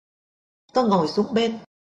 Tôi ngồi xuống bên.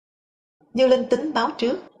 Như Linh tính báo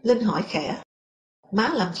trước, Linh hỏi khẽ, má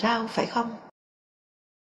làm sao phải không?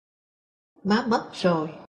 Má mất rồi,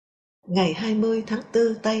 ngày 20 tháng 4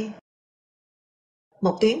 Tây.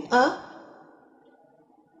 Một tiếng ớ.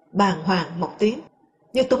 Bàng hoàng một tiếng,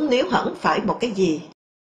 như túng níu hẳn phải một cái gì.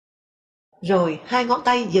 Rồi hai ngón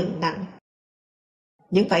tay dừng nặng.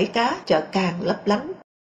 Những vảy cá chợt càng lấp lánh.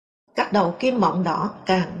 Các đầu kim mọng đỏ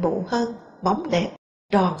càng bụ hơn, bóng đẹp,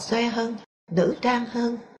 tròn xoe hơn, nữ trang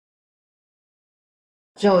hơn.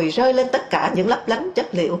 Rồi rơi lên tất cả những lấp lánh chất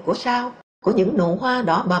liệu của sao, của những nụ hoa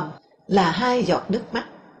đỏ bầm, là hai giọt nước mắt.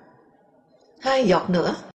 Hai giọt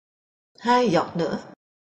nữa, hai giọt nữa.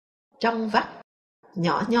 Trong vắt,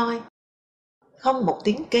 nhỏ nhoi. Không một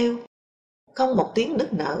tiếng kêu, không một tiếng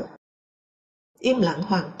nức nở. Im lặng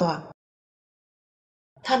hoàn toàn.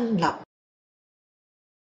 Thanh lọc.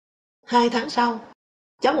 2 tháng sau,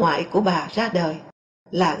 cháu ngoại của bà ra đời,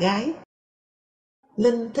 là gái.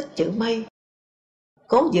 Linh thích chữ Mây.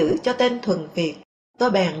 Cố giữ cho tên thuần Việt,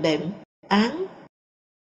 tôi bèn đệm Án.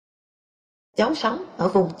 Cháu sống ở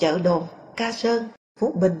vùng chợ đồn, Ca Sơn,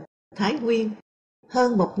 Phú Bình, Thái Nguyên,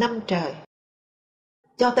 hơn 1 năm trời.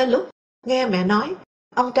 Cho tới lúc nghe mẹ nói,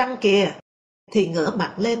 ông Trăng kìa, thì ngửa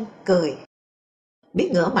mặt lên cười. Biết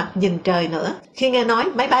ngửa mặt nhìn trời nữa khi nghe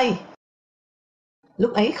nói máy bay.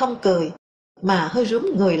 Lúc ấy không cười, mà hơi rúm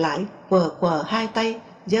người lại, quờ quờ hai tay,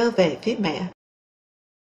 giơ về phía mẹ.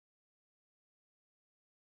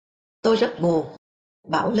 Tôi rất buồn,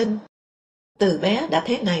 bảo Linh, từ bé đã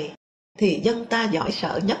thế này, thì dân ta giỏi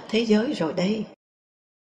sợ nhất thế giới rồi đây.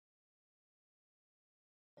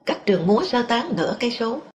 Cách trường múa sơ tán nửa cây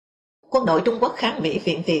số, quân đội Trung Quốc kháng Mỹ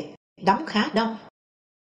viện Việt, đóng khá đông.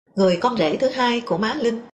 Người con rể thứ hai của má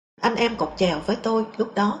Linh, anh em cột chèo với tôi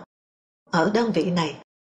lúc đó, ở đơn vị này.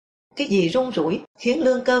 Cái gì rung rủi khiến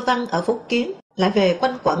lương cơ văn ở Phúc Kiến lại về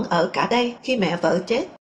quanh quẩn ở cả đây khi mẹ vợ chết.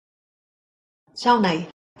 Sau này,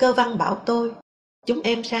 cơ văn bảo tôi, chúng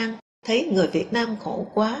em sang, thấy người Việt Nam khổ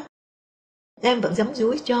quá, em vẫn giấm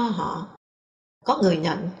dúi cho họ. Có người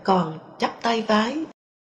nhận còn chắp tay vái.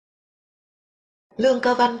 Lương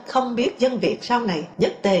Cơ Văn không biết dân Việt sau này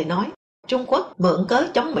nhất tề nói Trung Quốc mượn cớ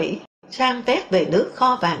chống Mỹ, sang vét về nước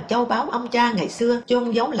kho vàng châu báu ông cha ngày xưa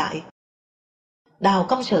chôn giấu lại. Đào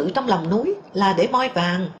công sự trong lòng núi là để moi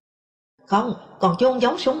vàng. Không, còn chôn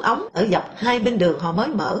giấu súng ống ở dọc hai bên đường họ mới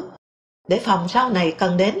mở, để phòng sau này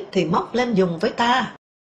cần đến thì móc lên dùng với ta.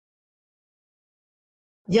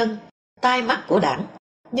 Dân, tai mắt của đảng,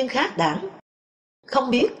 nhưng khác đảng.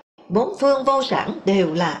 Không biết, bốn phương vô sản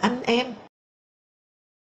đều là anh em.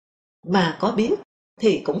 Mà có biết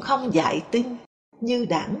thì cũng không dạy tin như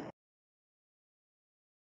đảng.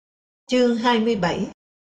 Chương 27.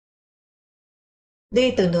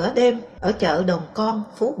 Đi từ nửa đêm ở chợ Đồn Con,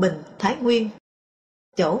 Phú Bình, Thái Nguyên,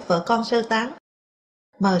 chỗ vợ con sơ tán.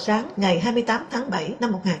 Mờ sáng ngày 28 tháng 7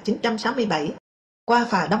 năm 1967, qua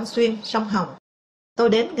phà Đông Xuyên, sông Hồng, tôi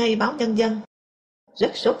đến ngay báo Nhân dân.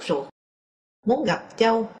 Rất sốt ruột, muốn gặp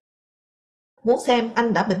Châu, muốn xem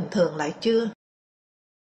anh đã bình thường lại chưa.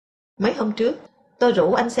 Mấy hôm trước, tôi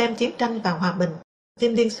rủ anh xem Chiến tranh và Hòa bình,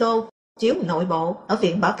 phim Liên Xô, chiếu nội bộ ở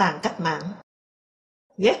Viện Bảo tàng Cách mạng.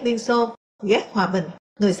 Ghét Liên Xô, ghét Hòa bình,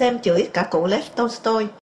 người xem chửi cả cụ Lev Tolstoy.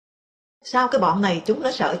 Sao cái bọn này chúng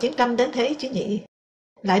nó sợ chiến tranh đến thế chứ nhỉ?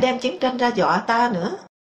 Lại đem chiến tranh ra dọa ta nữa.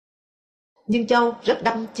 Nhưng Châu rất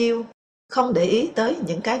đăm chiêu, không để ý tới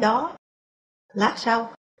những cái đó. Lát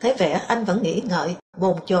sau, thấy vẻ anh vẫn nghĩ ngợi,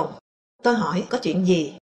 bồn chồn. Tôi hỏi có chuyện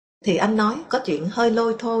gì, thì anh nói có chuyện hơi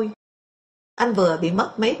lôi thôi. Anh vừa bị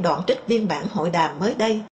mất mấy đoạn trích biên bản hội đàm mới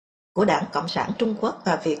đây của Đảng Cộng sản Trung Quốc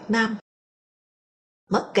và Việt Nam.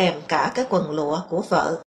 Mất kèm cả cái quần lụa của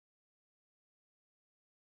vợ.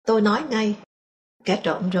 Tôi nói ngay, kẻ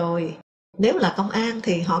trộm rồi, nếu là công an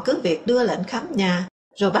thì họ cứ việc đưa lệnh khám nhà,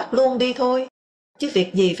 rồi bắt luôn đi thôi, chứ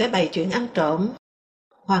việc gì phải bày chuyện ăn trộm.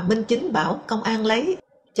 Hoàng Minh Chính bảo công an lấy.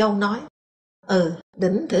 Châu nói,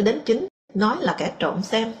 Đĩnh thử đến Chính, nói là kẻ trộm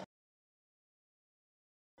xem.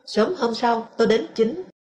 Sớm hôm sau tôi đến Chính.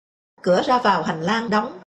 Cửa ra vào hành lang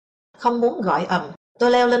đóng. Không muốn gọi ầm,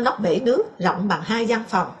 tôi leo lên nóc bể nước rộng bằng 2 gian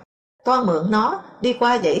phòng. Toan mượn nó đi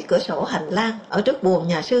qua dãy cửa sổ hành lang ở trước buồng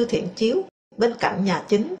nhà sư Thiện Chiếu, bên cạnh nhà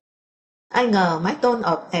chính. Ai ngờ mái tôn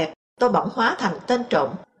ọp ẹp, tôi bỗng hóa thành tên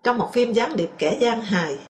trộm trong một phim gián điệp kẻ gian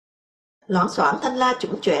hài. Loảng xoảng thanh la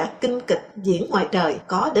chủng chọe kinh kịch diễn ngoài trời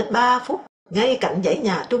có đến 3 phút, ngay cạnh dãy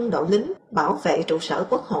nhà trung đội lính bảo vệ trụ sở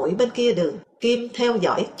Quốc hội bên kia đường, Kim theo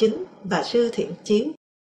dõi Chính và sư Thiện Chiếu.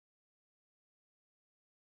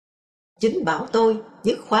 Chính bảo tôi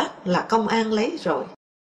dứt khoát là công an lấy rồi.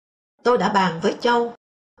 Tôi đã bàn với Châu,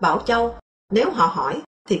 bảo Châu nếu họ hỏi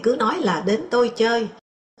thì cứ nói là đến tôi chơi.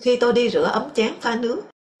 Khi tôi đi rửa ấm chén pha nước,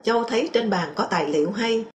 Châu thấy trên bàn có tài liệu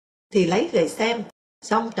hay thì lấy về xem,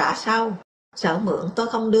 xong trả sau. Sợ mượn tôi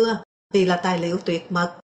không đưa vì là tài liệu tuyệt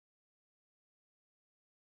mật.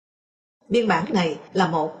 Biên bản này là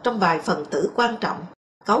một trong vài phần tử quan trọng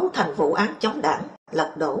cấu thành vụ án chống đảng,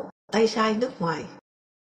 lật đổ, tay sai nước ngoài.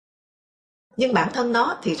 Nhưng bản thân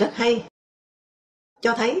nó thì rất hay,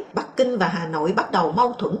 cho thấy Bắc Kinh và Hà Nội bắt đầu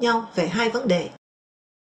mâu thuẫn nhau về hai vấn đề.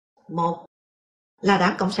 Một là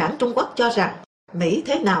Đảng Cộng sản Trung Quốc cho rằng Mỹ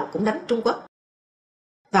thế nào cũng đánh Trung Quốc,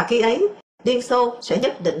 và khi ấy Liên Xô sẽ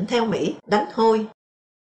nhất định theo Mỹ đánh hôi.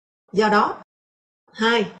 Do đó,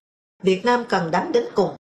 2. Việt Nam cần đánh đến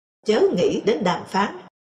cùng, chớ nghĩ đến đàm phán.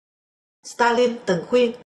 Stalin từng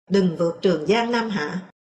khuyên đừng vượt Trường Giang Nam Hạ,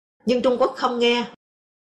 nhưng Trung Quốc không nghe.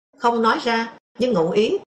 Không nói ra, nhưng ngụ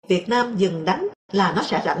ý Việt Nam dừng đánh là nó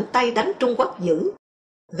sẽ rảnh tay đánh Trung Quốc dữ.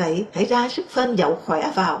 Vậy hãy ra sức phên dậu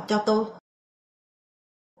khỏe vào cho tôi.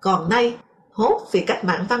 Còn nay, hốt vì cách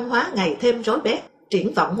mạng văn hóa ngày thêm rối bét,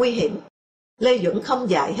 triển vọng nguy hiểm. Lê Duẩn không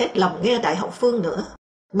dạy hết lòng nghe Đại Hậu Phương nữa,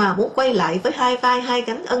 mà muốn quay lại với hai vai hai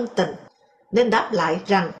gánh ân tình, nên đáp lại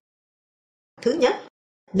rằng: thứ nhất,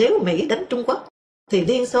 nếu Mỹ đánh Trung Quốc, thì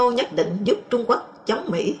Liên Xô nhất định giúp Trung Quốc chống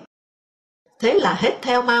Mỹ. Thế là hết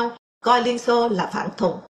theo Mao, coi Liên Xô là phản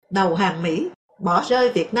thùng, đầu hàng Mỹ, bỏ rơi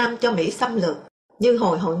Việt Nam cho Mỹ xâm lược, như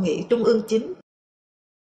hồi hội nghị Trung ương 9.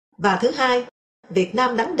 Và thứ hai, Việt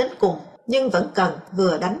Nam đánh đến cùng, nhưng vẫn cần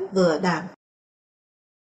vừa đánh vừa đàm.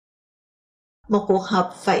 Một cuộc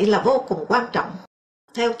họp vậy là vô cùng quan trọng,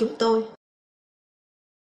 theo chúng tôi.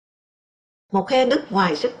 Một khe nứt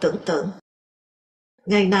ngoài sức tưởng tượng.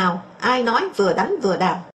 Ngày nào ai nói vừa đánh vừa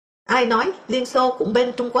đàm, ai nói Liên Xô cũng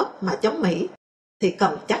bên Trung Quốc mà chống Mỹ, thì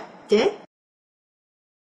cầm chắc chết.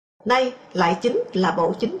 Nay lại chính là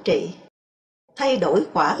Bộ Chính trị. Thay đổi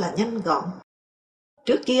quả là nhanh gọn.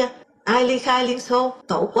 Trước kia, ai ly khai Liên Xô,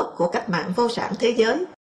 tổ quốc của cách mạng vô sản thế giới,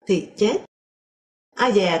 thì chết.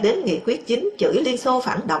 Ai dè đến nghị quyết 9 chửi Liên Xô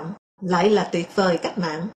phản động, lại là tuyệt vời cách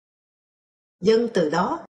mạng. Dân từ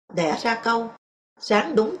đó đẻ ra câu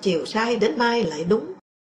sáng đúng chiều sai đến mai lại đúng.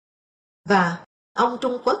 Và ông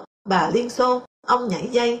Trung Quốc, bà Liên Xô, ông nhảy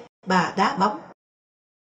dây, bà đá bóng.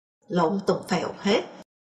 Lộn tùng phèo hết.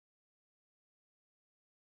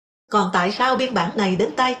 Còn tại sao biên bản này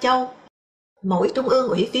đến tai Châu? Mỗi trung ương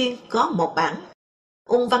ủy viên có một bản.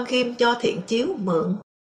 Ung Văn Khiêm cho Thiện Chiếu mượn.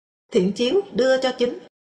 Thiện Chiếu đưa cho Chính.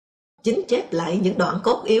 Chính chép lại những đoạn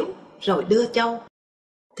cốt yếu rồi đưa Châu.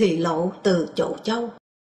 Thì lộ từ chỗ Châu.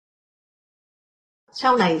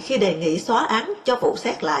 Sau này khi đề nghị xóa án cho vụ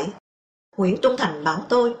xét lại, Nguyễn Trung Thành bảo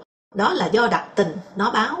tôi đó là do đặc tình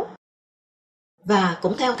nó báo. Và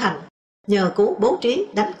cũng theo Thành, nhờ cú bố trí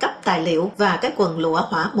đánh cắp tài liệu và cái quần lụa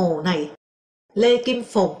hỏa mù này, Lê Kim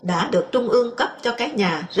Phùng đã được Trung ương cấp cho cái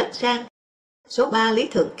nhà rất sang, số 3 Lý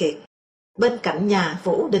Thượng Kiệt, bên cạnh nhà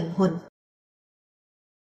Vũ Đình Huỳnh.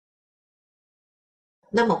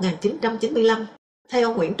 Năm 1995,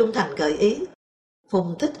 theo Nguyễn Trung Thành gợi ý,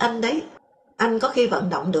 Phùng thích anh đấy, anh có khi vận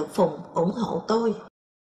động được Phùng ủng hộ tôi.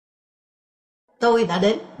 Tôi đã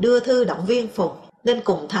đến đưa thư động viên Phùng, nên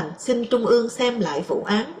cùng Thành xin Trung ương xem lại vụ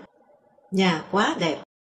án. Nhà quá đẹp,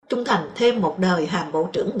 Trung Thành thêm một đời hàm bộ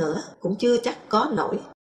trưởng nữa cũng chưa chắc có nổi.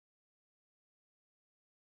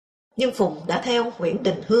 Nhưng Phùng đã theo Nguyễn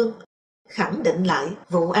Đình Hương, khẳng định lại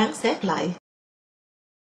vụ án xét lại.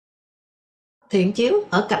 Thiện Chiếu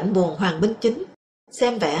ở cạnh buồng Hoàng Minh Chính,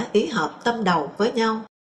 xem vẻ ý hợp tâm đầu với nhau.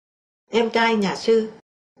 Em trai nhà sư,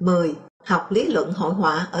 10, học lý luận hội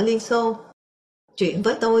họa ở Liên Xô. Chuyện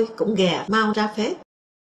với tôi cũng ghè mau ra phết.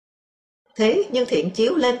 Thế nhưng Thiện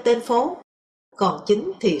Chiếu lên tên phố, còn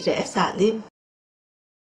Chính thì rẽ xà liêm.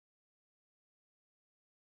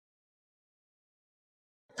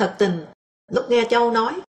 Thật tình, lúc nghe Châu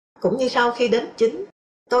nói, cũng như sau khi đến Chính,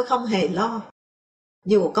 tôi không hề lo.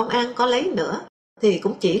 Dù công an có lấy nữa, thì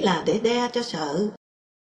cũng chỉ là để đe cho sợ.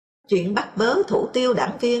 Chuyện bắt bớ thủ tiêu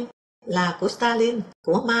đảng viên là của Stalin,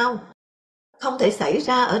 của Mao. Không thể xảy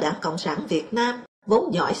ra ở Đảng Cộng sản Việt Nam,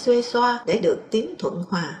 vốn giỏi xuê xoa để được tiếng thuận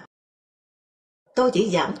hòa. Tôi chỉ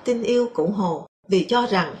giảm tin yêu cụ Hồ vì cho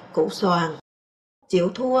rằng cụ Soàn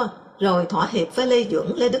chịu thua rồi thỏa hiệp với Lê Duẩn,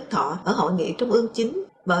 Lê Đức Thọ ở Hội nghị Trung ương 9,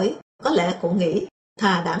 bởi có lẽ cụ nghĩ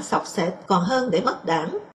thà đảng sọc sệt còn hơn để mất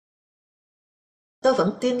đảng. Tôi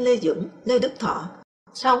vẫn tin Lê Duẩn, Lê Đức Thọ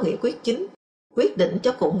sau nghị quyết 9 quyết định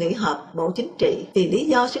cho cụ nghỉ họp Bộ Chính trị vì lý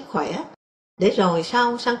do sức khỏe, để rồi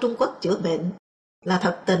sau sang Trung Quốc chữa bệnh, là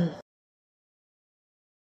thật tình.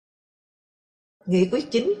 Nghị quyết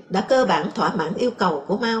 9 đã cơ bản thỏa mãn yêu cầu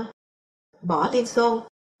của Mao, bỏ Liên Xô,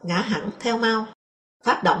 ngã hẳn theo Mao,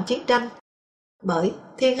 phát động chiến tranh, bởi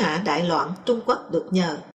thiên hạ đại loạn Trung Quốc được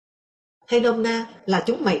nhờ. Hay nôm na là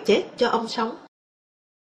chúng mày chết cho ông sống.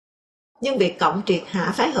 Nhưng việc cộng triệt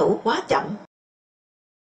hạ phái hữu quá chậm.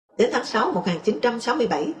 Đến tháng 6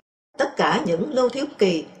 1967, tất cả những Lưu Thiếu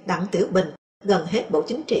Kỳ, Đặng Tiểu Bình, gần hết Bộ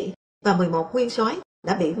Chính trị và 11 nguyên soái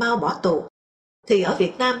đã bị Mao bỏ tù. Thì ở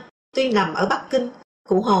Việt Nam, tuy nằm ở Bắc Kinh,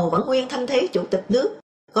 cụ Hồ vẫn nguyên thanh thế chủ tịch nước,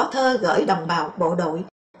 có thơ gửi đồng bào bộ đội,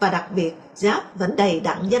 và đặc biệt Giáp vẫn đầy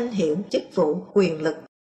đặn danh hiệu, chức vụ, quyền lực,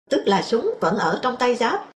 tức là súng vẫn ở trong tay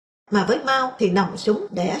Giáp, mà với Mao thì nòng súng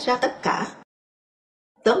đẻ ra tất cả.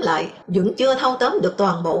 Tóm lại, vẫn chưa thâu tóm được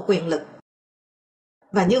toàn bộ quyền lực.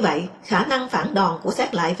 Và như vậy, khả năng phản đòn của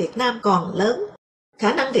xét lại Việt Nam còn lớn.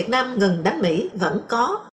 Khả năng Việt Nam ngừng đánh Mỹ vẫn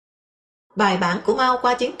có. Bài bản của Mao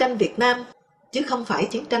qua chiến tranh Việt Nam, chứ không phải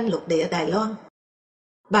chiến tranh lục địa Đài Loan.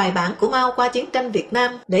 Bài bản của Mao qua chiến tranh Việt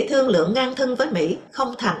Nam để thương lượng ngang thân với Mỹ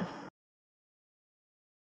không thành.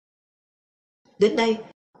 Đến đây,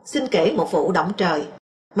 xin kể một vụ động trời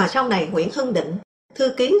mà sau này Nguyễn Hưng Định,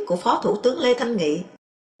 thư ký của Phó Thủ tướng Lê Thanh Nghị,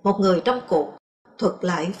 một người trong cuộc, thuật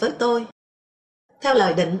lại với tôi. Theo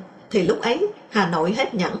lời Định thì lúc ấy Hà Nội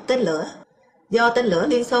hết nhẵn tên lửa, do tên lửa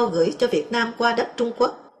Liên Xô gửi cho Việt Nam qua đất Trung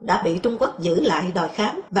Quốc đã bị Trung Quốc giữ lại đòi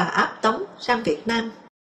khám và áp tống sang Việt Nam.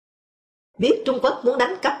 Biết Trung Quốc muốn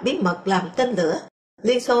đánh cắp bí mật làm tên lửa,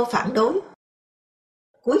 Liên Xô phản đối.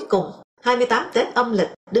 Cuối cùng, 28 Tết âm lịch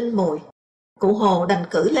Đinh Mùi, cụ Hồ đành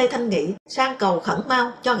cử Lê Thanh Nghị sang cầu khẩn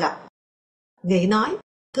Mao cho gặp. Nghị nói,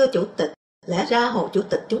 thưa Chủ tịch, lẽ ra Hồ Chủ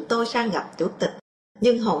tịch chúng tôi sang gặp Chủ tịch,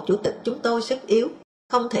 nhưng Hồ Chủ tịch chúng tôi sức yếu,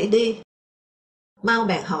 không thể đi. Mao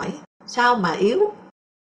bèn hỏi, sao mà yếu?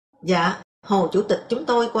 Dạ, Hồ Chủ tịch chúng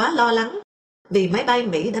tôi quá lo lắng, vì máy bay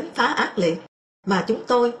Mỹ đánh phá ác liệt, mà chúng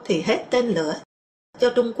tôi thì hết tên lửa,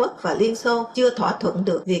 cho Trung Quốc và Liên Xô chưa thỏa thuận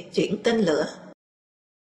được việc chuyển tên lửa.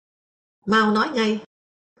 Mao nói ngay,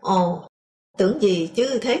 ồ, tưởng gì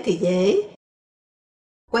chứ thế thì dễ.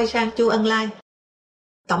 Quay sang Chu Ân Lai,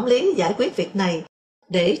 tổng lý giải quyết việc này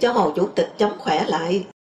để cho Hồ Chủ tịch chống khỏe lại.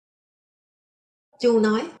 Chu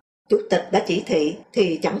nói, Chủ tịch đã chỉ thị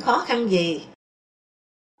thì chẳng khó khăn gì,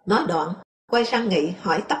 Nói đoạn, quay sang Nghị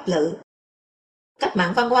hỏi Tắp Lự. Cách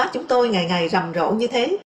mạng văn hóa chúng tôi ngày ngày rầm rộ như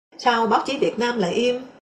thế, sao báo chí Việt Nam lại im?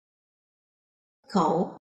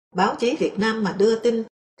 Khổ, báo chí Việt Nam mà đưa tin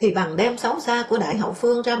thì bằng đem xấu xa của Đại Hậu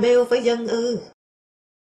Phương ra bêu với dân ư.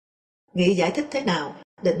 Nghị giải thích thế nào,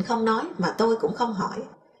 Định không nói mà tôi cũng không hỏi,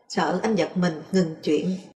 sợ anh giật mình ngừng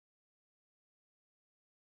chuyện.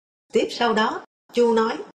 Tiếp sau đó, Chu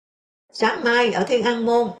nói, sáng mai ở Thiên An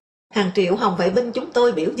Môn, hàng triệu hồng vệ binh chúng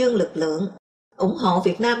tôi biểu dương lực lượng, ủng hộ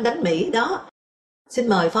Việt Nam đánh Mỹ đó. Xin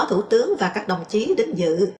mời Phó Thủ tướng và các đồng chí đến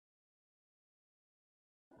dự.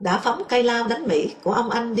 Đã phóng cây lao đánh Mỹ của ông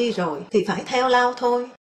anh đi rồi thì phải theo lao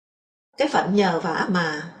thôi. Cái phận nhờ vả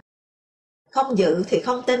mà. Không dự thì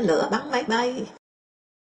không tên lửa bắn máy bay.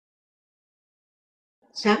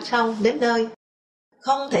 Sáng sau đến nơi,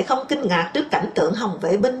 không thể không kinh ngạc trước cảnh tượng hồng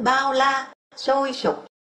vệ binh bao la, sôi sục.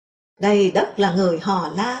 Đầy đất là người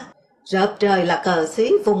hò la, rợp trời là cờ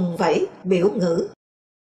xí vùng vẫy, biểu ngữ.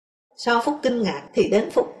 Sau phút kinh ngạc thì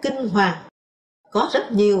đến phút kinh hoàng. Có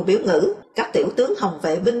rất nhiều biểu ngữ, các tiểu tướng hồng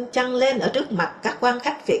vệ binh chăng lên ở trước mặt các quan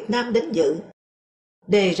khách Việt Nam đến dự.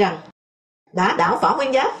 Đề rằng, đã đảo Võ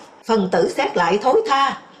Nguyên Giáp, phần tử xét lại thối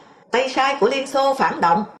tha, tay sai của Liên Xô phản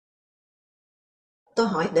động. Tôi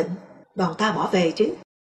hỏi Định, đoàn ta bỏ về chứ?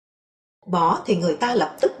 Bỏ thì người ta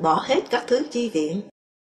lập tức bỏ hết các thứ chi viện.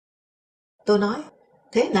 Tôi nói,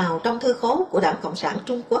 thế nào trong thư khố của Đảng Cộng sản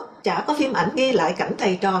Trung Quốc chả có phim ảnh ghi lại cảnh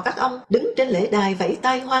thầy trò các ông đứng trên lễ đài vẫy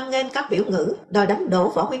tay hoan nghênh các biểu ngữ đòi đánh đổ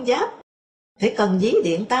Võ Nguyên Giáp. Hễ cần dí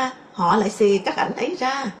điện ta, họ lại xì các ảnh ấy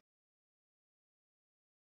ra.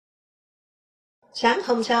 Sáng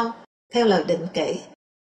hôm sau, theo lời Định kể,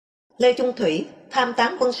 Lê Trung Thủy tham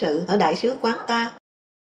tán quân sự ở đại sứ quán ta.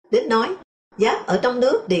 Đến nói, Giáp ở trong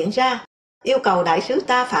nước điện ra, yêu cầu đại sứ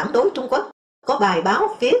ta phản đối Trung Quốc. Có bài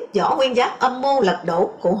báo viết Võ Nguyên Giáp âm mưu lật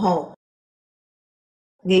đổ cụ Hồ.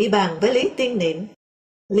 Nghị bàn với Lý Tiên Niệm.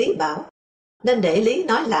 Lý bảo, nên để Lý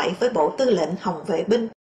nói lại với Bộ Tư lệnh Hồng vệ binh,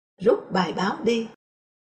 rút bài báo đi.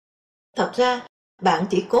 Thật ra, bạn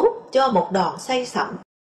chỉ cốt cho một đòn say sẩm,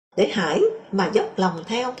 để Hải mà dốc lòng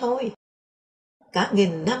theo thôi. Cả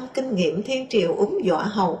nghìn năm kinh nghiệm thiên triều úng dọa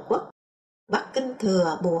hầu quốc, Bắc Kinh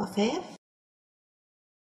thừa bùa phép.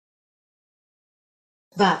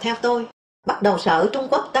 Và theo tôi, bắt đầu sợ Trung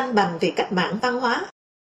Quốc tanh bành vì cách mạng văn hóa.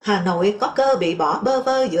 Hà Nội có cơ bị bỏ bơ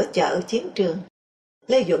vơ giữa chợ chiến trường.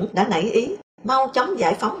 Lê Duẩn đã nảy ý mau chóng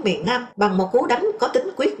giải phóng miền Nam bằng một cú đánh có tính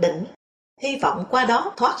quyết định, hy vọng qua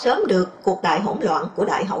đó thoát sớm được cuộc đại hỗn loạn của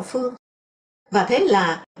Đại Hậu Phương. Và thế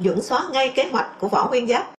là Duẩn xóa ngay kế hoạch của Võ Nguyên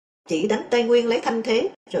Giáp, chỉ đánh Tây Nguyên lấy thanh thế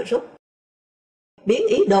rồi rút. Biến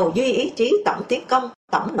ý đồ duy ý chí tổng tiến công,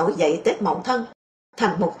 tổng nổi dậy Tết Mậu Thân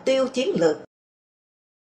thành mục tiêu chiến lược.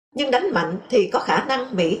 Nhưng đánh mạnh thì có khả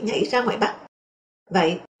năng Mỹ nhảy ra ngoài Bắc.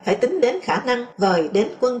 Vậy phải tính đến khả năng vời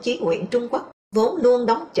đến quân chí nguyện Trung Quốc vốn luôn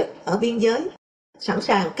đóng trực ở biên giới, sẵn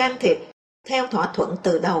sàng can thiệp theo thỏa thuận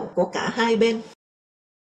từ đầu của cả hai bên.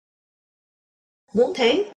 Muốn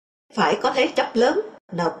thế, phải có thế chấp lớn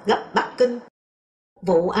nộp gấp Bắc Kinh.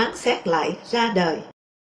 Vụ án xét lại ra đời.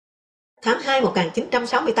 Tháng 2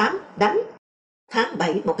 1968 đánh, tháng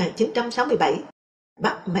 7 1967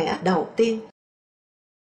 bắt mẻ đầu tiên.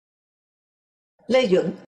 Lê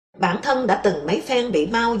Duẩn, bản thân đã từng mấy phen bị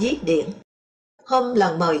Mao giết điện. Hôm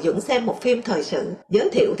lần mời Duẩn xem một phim thời sự giới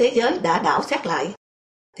thiệu thế giới đã đảo xét lại,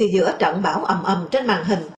 thì giữa trận bão ầm ầm trên màn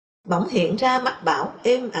hình bỗng hiện ra mắt bão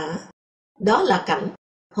êm ả. Đó là cảnh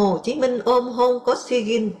Hồ Chí Minh ôm hôn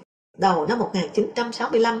Kosygin đầu năm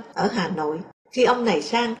 1965 ở Hà Nội, khi ông này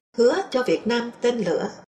sang hứa cho Việt Nam tên lửa.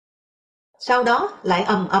 Sau đó lại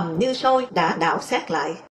ầm ầm như sôi đã đảo xét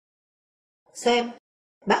lại. Xem,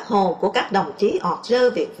 Bác Hồ của các đồng chí ọt rơ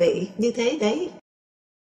Việt vị như thế đấy.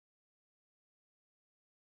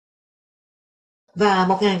 Và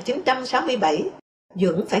 1967,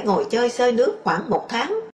 Duẩn phải ngồi chơi xơi nước khoảng 1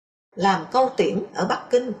 tháng, làm câu tiễn ở Bắc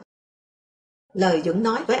Kinh. Lời Duẩn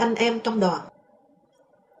nói với anh em trong đoàn.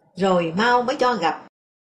 Rồi Mao mới cho gặp.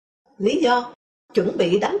 Lý do, chuẩn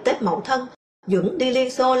bị đánh Tết Mậu Thân, Duẩn đi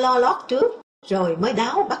Liên Xô lo lót trước, rồi mới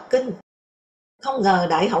đáo Bắc Kinh. Không ngờ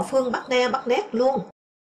Đại Hậu Phương bắt ne bắt nét luôn.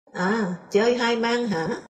 À, chơi hai mang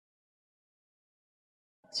hả?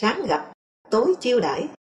 Sáng gặp, tối chiêu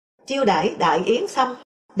đãi đại yến xong,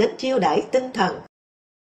 đến chiêu đãi tinh thần.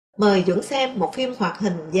 Mời Duẩn xem một phim hoạt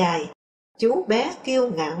hình dài, Chú bé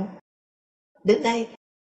kiêu ngạo. Đến đây,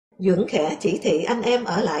 Duẩn khẽ chỉ thị anh em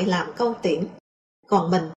ở lại làm câu tiễn,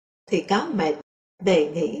 còn mình thì cáo mệt,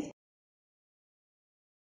 về nghỉ.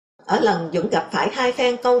 Ở lần Duẩn gặp phải hai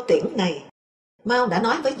phen câu tiễn này, Mao đã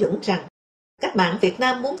nói với Duẩn rằng cách mạng Việt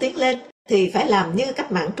Nam muốn tiến lên thì phải làm như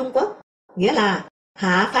cách mạng Trung Quốc, nghĩa là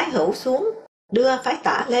hạ phái hữu xuống, đưa phái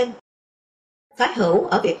Tả lên. Phái Hữu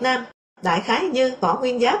ở Việt Nam đại khái như Võ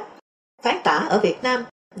Nguyên Giáp, phái Tả ở Việt Nam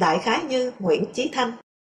đại khái như Nguyễn Chí Thanh.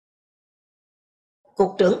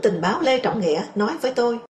 Cục trưởng tình báo Lê Trọng Nghĩa nói với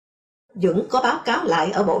tôi, Duẩn có báo cáo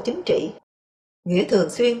lại ở Bộ Chính trị. Nghĩa thường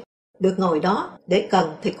xuyên được ngồi đó để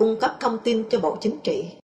cần thì cung cấp thông tin cho Bộ Chính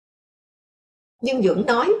trị. Nhưng Duẩn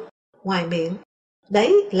nói, ngoài miệng,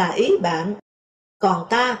 đấy là ý bạn, còn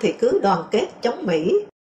ta thì cứ đoàn kết chống Mỹ.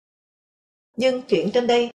 Nhưng chuyện trên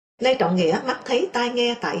đây, Lê Trọng Nghĩa mắt thấy tai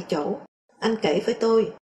nghe tại chỗ. Anh kể với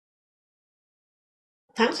tôi.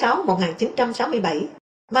 Tháng 6 1967,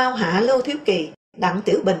 Mao hạ Lưu Thiếu Kỳ, Đặng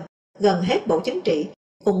Tiểu Bình, gần hết Bộ Chính trị,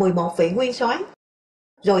 cùng 11 vị nguyên soái.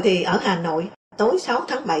 Rồi thì ở Hà Nội, tối 6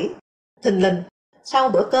 tháng 7, thình lình, sau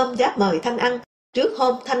bữa cơm Giáp mời Thanh ăn, trước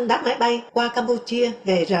hôm Thanh đáp máy bay qua Campuchia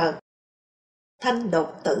về rờ. Thanh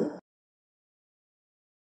đột tử.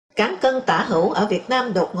 Cán cân Tả Hữu ở Việt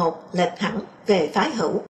Nam đột ngột lệch hẳn về phái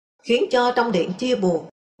Hữu, khiến cho trong điện chia buồn.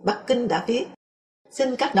 Bắc Kinh đã viết,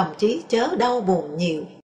 xin các đồng chí chớ đau buồn nhiều.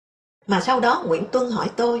 Mà sau đó Nguyễn Tuân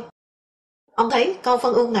hỏi tôi, ông thấy câu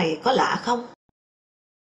phân ưu này có lạ không?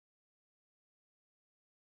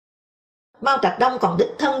 Mao Trạch Đông còn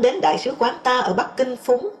đích thân đến đại sứ quán ta ở Bắc Kinh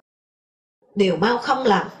phúng. Điều Mao không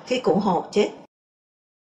làm khi cụ Hồ chết.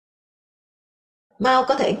 Mao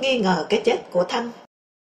có thể nghi ngờ cái chết của Thanh.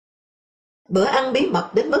 Bữa ăn bí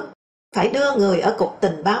mật đến mức phải đưa người ở cục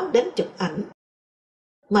tình báo đến chụp ảnh.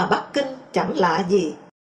 Mà Bắc Kinh chẳng lạ gì.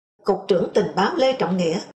 Cục trưởng tình báo Lê Trọng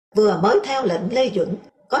Nghĩa vừa mới theo lệnh Lê Duẩn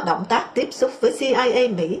có động tác tiếp xúc với CIA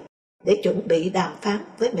Mỹ để chuẩn bị đàm phán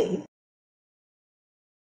với Mỹ.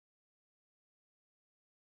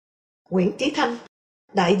 Nguyễn Chí Thanh,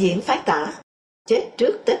 đại diện phái Tả, chết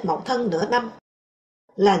trước Tết Mậu Thân nửa năm,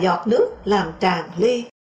 là giọt nước làm tràn ly.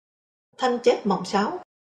 Thanh chết mồng 6,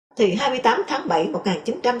 thì 28 tháng 7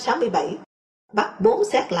 1967, bắt 4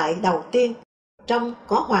 xét lại đầu tiên, trong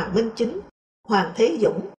có Hoàng Minh Chính, Hoàng Thế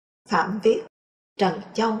Dũng, Phạm Viết, Trần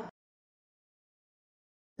Châu.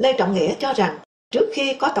 Lê Trọng Nghĩa cho rằng trước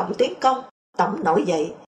khi có tổng tiến công, tổng nổi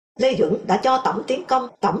dậy, Lê Duẩn đã cho tổng tiến công,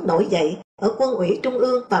 tổng nổi dậy ở Quân ủy Trung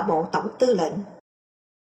ương và Bộ Tổng Tư lệnh.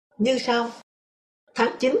 Như sau,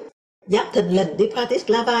 tháng 9, Giáp thình lình đi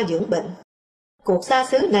Bratislava dưỡng bệnh. Cuộc xa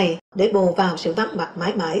xứ này để bù vào sự vắng mặt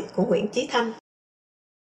mãi mãi của Nguyễn Chí Thanh.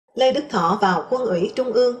 Lê Đức Thọ vào Quân ủy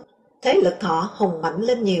Trung ương, thế lực Thọ hùng mạnh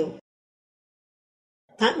lên nhiều.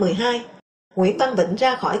 Tháng 12, Nguyễn Văn Vịnh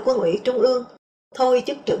ra khỏi Quân ủy Trung ương, thôi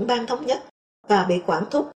chức trưởng ban thống nhất và bị quản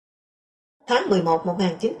thúc. Tháng 11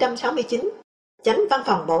 1969, Chánh Văn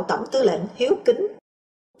phòng Bộ Tổng Tư lệnh Hiếu Kính,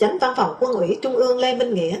 Chánh Văn phòng Quân ủy Trung ương Lê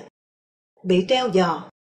Minh Nghĩa bị treo giò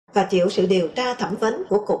và chịu sự điều tra thẩm vấn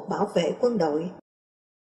của Cục Bảo vệ Quân đội.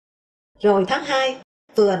 Rồi tháng 2,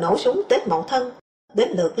 vừa nổ súng Tết Mậu Thân,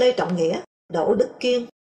 đến lượt Lê Trọng Nghĩa, Đỗ Đức Kiên.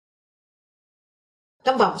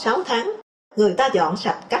 Trong vòng 6 tháng, người ta dọn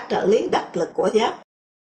sạch các trợ lý đắc lực của Giáp.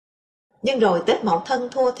 Nhưng rồi Tết Mậu Thân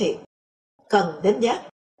thua thiệt, cần đến Giáp,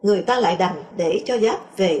 người ta lại đành để cho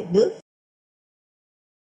Giáp về nước.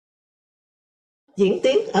 Diễn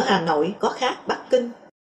tiến ở Hà Nội có khác Bắc Kinh.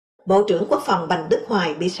 Bộ trưởng Quốc phòng Bành Đức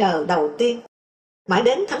Hoài bị sờ đầu tiên. Mãi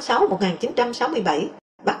đến tháng 6 1967,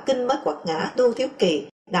 Bắc Kinh mới quật ngã Lưu Thiếu Kỳ,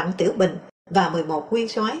 Đặng Tiểu Bình và 11 nguyên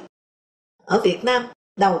soái. Ở Việt Nam,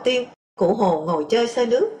 đầu tiên, cụ Hồ ngồi chơi xơi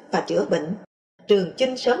nước và chữa bệnh. Trường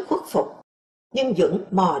Chinh sớm khuất phục, nhưng Duẩn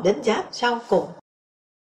mò đến Giáp sau cùng.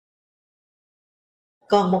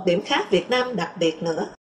 Còn một điểm khác Việt Nam đặc biệt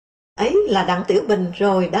nữa. Ấy là Đặng Tiểu Bình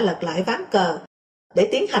rồi đã lật lại ván cờ để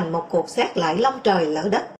tiến hành một cuộc xét lại long trời lở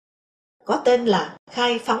đất, có tên là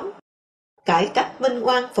khai phóng, cải cách minh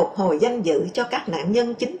oan phục hồi danh dự cho các nạn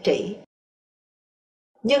nhân chính trị.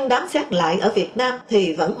 Nhưng đám xét lại ở Việt Nam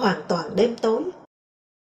thì vẫn hoàn toàn đêm tối.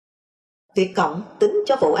 Việt Cộng tính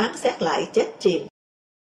cho vụ án xét lại chết chìm,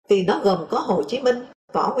 vì nó gồm có Hồ Chí Minh,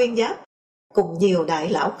 Võ Nguyên Giáp, cùng nhiều đại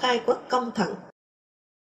lão khai quốc công thần.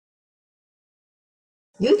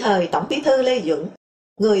 Dưới thời Tổng Bí thư Lê Duẩn,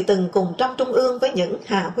 người từng cùng trong Trung ương với những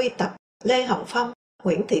Hà Huy Tập, Lê Hồng Phong,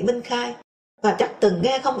 Nguyễn Thị Minh Khai, và chắc từng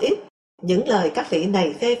nghe không ít những lời các vị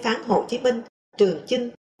này phê phán Hồ Chí Minh, Trường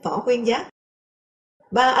Chinh, Võ Nguyên Giáp.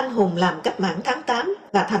 Ba anh hùng làm cách mạng tháng 8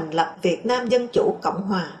 và thành lập Việt Nam Dân Chủ Cộng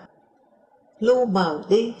Hòa. Lu mờ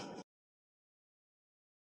đi.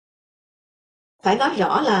 Phải nói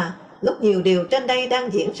rõ là lúc nhiều điều trên đây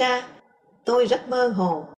đang diễn ra, tôi rất mơ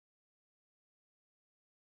hồ.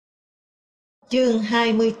 Chương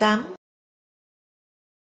 28.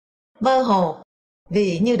 Mơ hồ,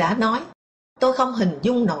 vì như đã nói, tôi không hình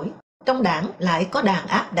dung nổi trong đảng lại có đàn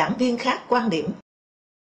áp đảng viên khác quan điểm.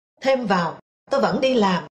 Thêm vào, tôi vẫn đi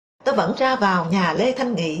làm, tôi vẫn ra vào nhà Lê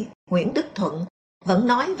Thanh Nghị, Nguyễn Đức Thuận vẫn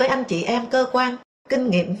nói với anh chị em cơ quan, kinh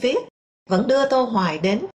nghiệm viết, vẫn đưa Tô Hoài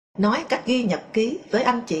đến nói cách ghi nhật ký với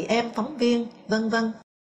anh chị em phóng viên, vân vân.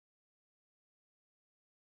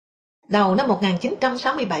 Đầu năm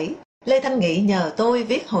 1967, Lê Thanh Nghị nhờ tôi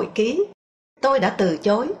viết hồi ký. Tôi đã từ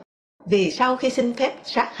chối, vì sau khi xin phép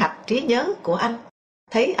sát hạch trí nhớ của anh,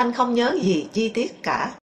 thấy anh không nhớ gì chi tiết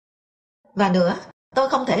cả. Và nữa, tôi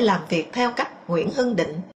không thể làm việc theo cách Nguyễn Hưng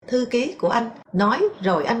Định, thư ký của anh, nói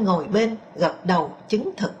rồi anh ngồi bên, gật đầu chứng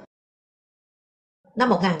thực. Năm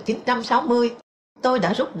 1960, tôi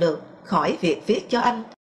đã rút được khỏi việc viết cho anh,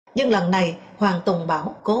 nhưng lần này Hoàng Tùng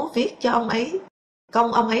bảo cố viết cho ông ấy,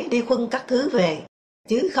 công ông ấy đi khuân các thứ về,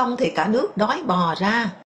 chứ không thì cả nước đói bò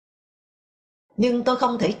ra. Nhưng tôi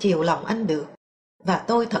không thể chiều lòng anh được, và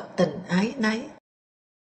tôi thật tình áy náy.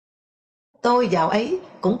 Tôi dạo ấy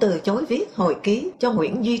cũng từ chối viết hồi ký cho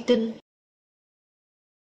Nguyễn Duy Trinh.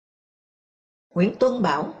 Nguyễn Tuân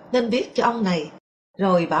bảo nên viết cho ông này,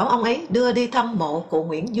 rồi bảo ông ấy đưa đi thăm mộ cụ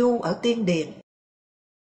Nguyễn Du ở Tiên Điền.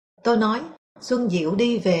 Tôi nói, Xuân Diệu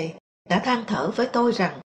đi về, đã than thở với tôi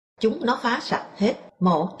rằng chúng nó phá sạch hết,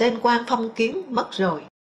 mộ tên quan phong kiến mất rồi.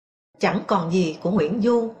 Chẳng còn gì của Nguyễn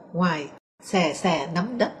Du ngoài xè xè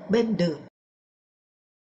nắm đất bên đường.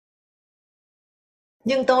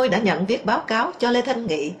 Nhưng tôi đã nhận viết báo cáo cho Lê Thanh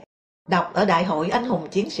Nghị, đọc ở Đại hội Anh hùng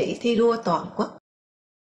chiến sĩ thi đua toàn quốc.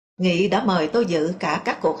 Nghị đã mời tôi dự cả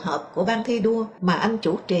các cuộc họp của ban thi đua mà anh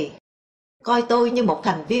chủ trì, coi tôi như một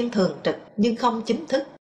thành viên thường trực nhưng không chính thức.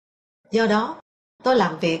 Do đó, tôi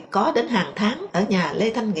làm việc có đến hàng tháng ở nhà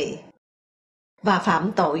Lê Thanh Nghị. Và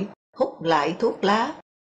phạm tội hút lại thuốc lá,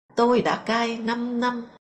 tôi đã cai 5 năm.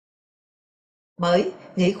 Bởi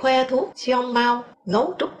Nghị khoe thuốc Xiong Mao,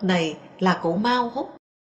 gấu trúc này là cụ Mao hút,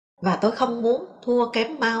 và tôi không muốn thua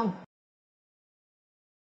kém Mao.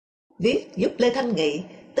 Viết giúp Lê Thanh Nghị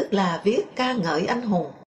tức là viết ca ngợi anh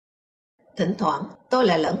hùng. Thỉnh thoảng tôi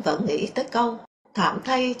lại lẩn vẩn nghĩ tới câu thảm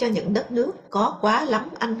thay cho những đất nước có quá lắm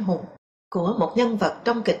anh hùng của một nhân vật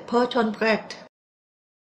trong kịch Bertolt Brecht.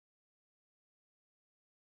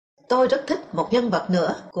 Tôi rất thích một nhân vật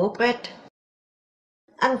nữa của Brecht.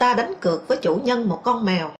 Anh ta đánh cược với chủ nhân một con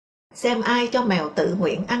mèo, xem ai cho mèo tự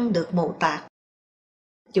nguyện ăn được mù tạt.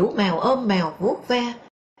 Chủ mèo ôm mèo vuốt ve,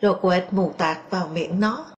 rồi quệt mù tạt vào miệng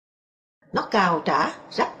nó. Nó cào trả,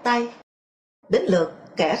 rách tay. Đến lượt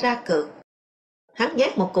kẻ ra cược. Hắn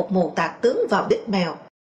nhét một cục mù tạt tướng vào đít mèo,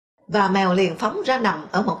 và mèo liền phóng ra nằm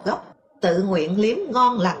ở một góc, tự nguyện liếm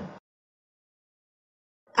ngon lành.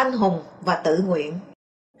 Anh hùng và tự nguyện,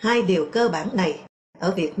 hai điều cơ bản này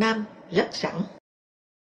ở Việt Nam rất sẵn.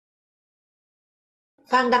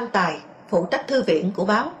 Phan Đăng Tài, phụ trách thư viện của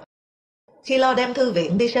báo, khi lo đem thư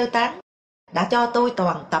viện đi sơ tán, đã cho tôi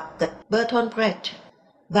toàn tập kịch Bertolt Brecht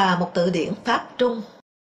và một từ điển Pháp Trung.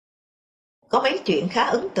 Có mấy chuyện khá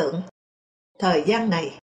ấn tượng. Thời gian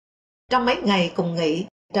này, trong mấy ngày cùng Nghị,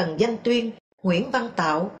 Trần Danh Tuyên, Nguyễn Văn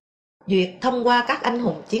Tạo duyệt thông qua các anh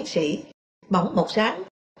hùng chiến sĩ, bỗng một sáng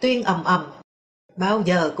Tuyên ầm ầm, bao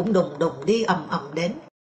giờ cũng đùng đùng đi ầm ầm đến,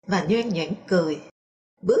 và nhoẻn nhoẻn cười,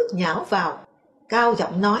 bước nhão vào, cao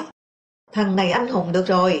giọng nói, thằng này anh hùng được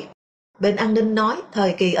rồi. Bên an ninh nói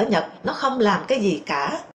thời kỳ ở Nhật nó không làm cái gì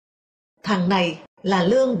cả. Thằng này là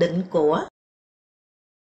lương định của.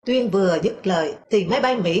 Tuyên vừa dứt lời thì máy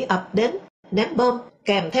bay Mỹ ập đến, ném bom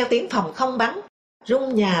kèm theo tiếng phòng không bắn,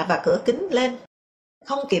 rung nhà và cửa kính lên.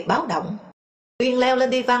 Không kịp báo động, Tuyên leo lên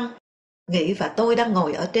đi văn. Nghị và tôi đang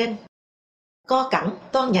ngồi ở trên. Co cẳng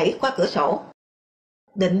toan nhảy qua cửa sổ.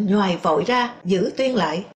 Định nhoài vội ra giữ Tuyên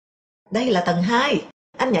lại. Đây là tầng 2,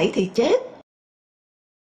 anh nhảy thì chết.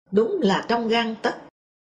 Đúng là trong gang tấc.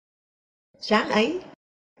 Sáng ấy,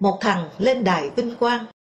 một thằng lên đài vinh quang,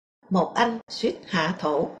 một anh suýt hạ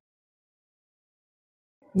thổ.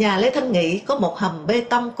 Nhà Lê Thanh Nghị có một hầm bê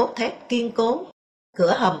tông cốt thép kiên cố,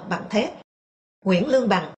 cửa hầm bằng thép. Nguyễn Lương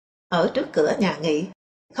Bằng ở trước cửa nhà Nghị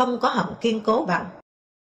không có hầm kiên cố bằng,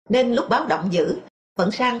 nên lúc báo động dữ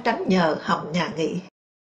vẫn sang tránh nhờ hầm nhà Nghị.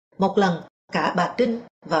 Một lần cả bà Trinh,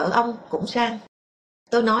 vợ ông cũng sang.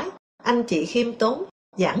 Tôi nói anh chị khiêm tốn,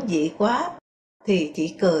 giản dị quá, thì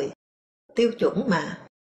chị cười, tiêu chuẩn mà.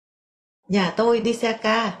 Nhà tôi đi xe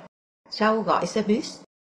ca, sau gọi xe bus.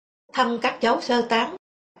 Thăm các cháu sơ tán,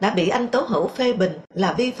 đã bị anh Tố Hữu phê bình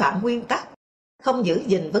là vi phạm nguyên tắc, không giữ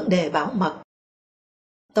gìn vấn đề bảo mật.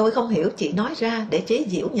 Tôi không hiểu chị nói ra để chế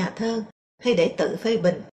giễu nhà thơ hay để tự phê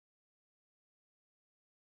bình.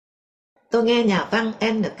 Tôi nghe nhà văn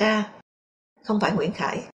N.K., không phải Nguyễn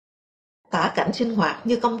Khải, tả cảnh sinh hoạt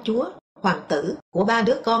như công chúa, hoàng tử của 3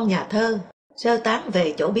 đứa con nhà thơ, sơ tán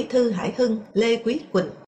về chỗ bí thư Hải Hưng, Lê Quý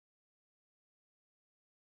Quỳnh.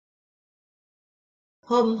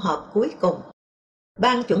 Hôm họp cuối cùng,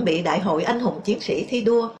 Ban chuẩn bị đại hội anh hùng chiến sĩ thi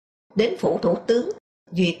đua, đến phủ thủ tướng,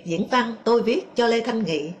 duyệt diễn văn tôi viết cho Lê Thanh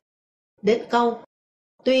Nghị. Đến câu,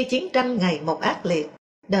 tuy chiến tranh ngày một ác liệt,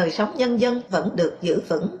 đời sống nhân dân vẫn được giữ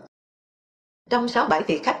vững. Trong 6-7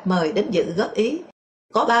 vị khách mời đến dự góp ý,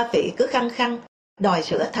 có 3 vị cứ khăng khăng, đòi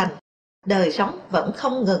sửa thành, đời sống vẫn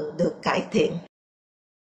không ngừng được cải thiện.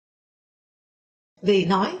 Vì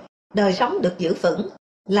nói, đời sống được giữ vững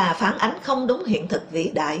là phản ánh không đúng hiện thực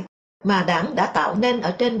vĩ đại mà Đảng đã tạo nên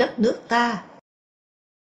ở trên đất nước ta.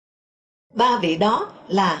 3 vị đó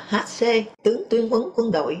là HC, tướng tuyên huấn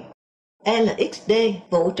quân đội, LXD,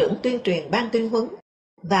 vụ trưởng tuyên truyền ban tuyên huấn,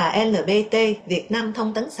 và LBT, Việt Nam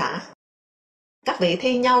Thông tấn xã. Các vị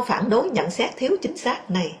thi nhau phản đối nhận xét thiếu chính xác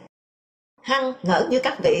này. Hăng ngỡ như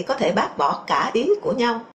các vị có thể bác bỏ cả ý của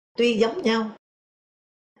nhau, tuy giống nhau.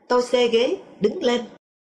 Tôi xê ghế, đứng lên.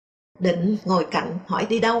 Định ngồi cạnh hỏi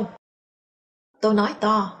đi đâu. Tôi nói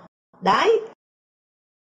to, đái.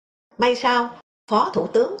 May sao, Phó Thủ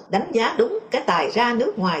tướng đánh giá đúng cái tài ra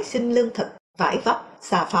nước ngoài xin lương thực, vải vóc,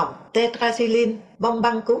 xà phòng, tetraxylin, bông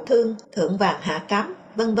băng cứu thương, thượng vàng hạ cám,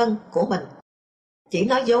 vân vân của mình. Chỉ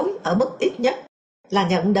nói dối ở mức ít nhất là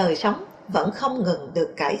nhận đời sống vẫn không ngừng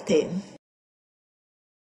được cải thiện.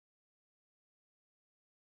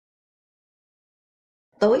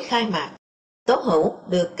 Tối khai mạc, Tố Hữu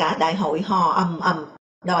được cả đại hội hò ầm ầm,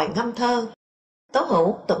 đòi ngâm thơ. Tố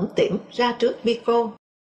Hữu tủm tỉm ra trước micro.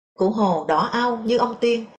 Cụ Hồ đỏ ao như ông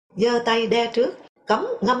Tiên, giơ tay đe trước, cấm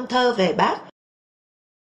ngâm thơ về Bác.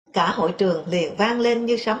 Cả hội trường liền vang lên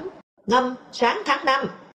như sấm, ngâm sáng tháng 5.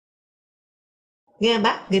 Nghe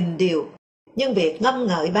Bác nghìn điều, nhưng việc ngâm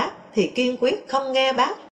ngợi Bác thì kiên quyết không nghe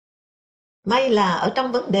Bác. May là ở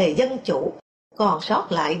trong vấn đề dân chủ còn sót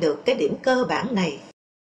lại được cái điểm cơ bản này.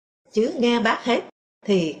 Chứ nghe Bác hết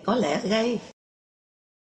thì có lẽ gây.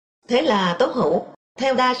 Thế là Tố Hữu,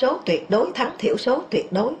 theo đa số tuyệt đối thắng thiểu số tuyệt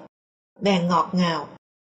đối, bèn ngọt ngào,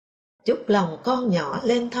 chúc lòng con nhỏ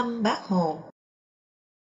lên thăm Bác Hồ.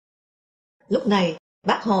 Lúc này,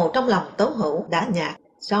 Bác Hồ trong lòng Tố Hữu đã nhạt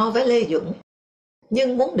so với Lê Duẩn.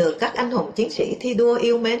 Nhưng muốn được các anh hùng chiến sĩ thi đua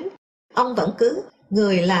yêu mến, ông vẫn cứ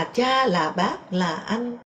người là cha, là bác, là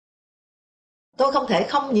anh. Tôi không thể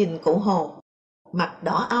không nhìn cụ Hồ, mặt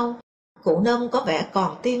đỏ au, cụ nôm có vẻ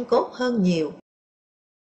còn tiên cốt hơn nhiều.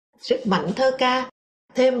 Sức mạnh thơ ca,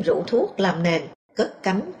 thêm rượu thuốc làm nền, cất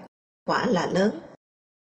cánh, quả là lớn.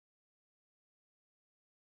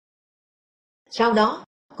 Sau đó,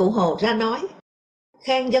 cụ Hồ ra nói,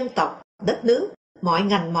 khen dân tộc, đất nước, mọi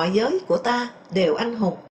ngành mọi giới của ta đều anh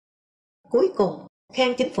hùng. Cuối cùng,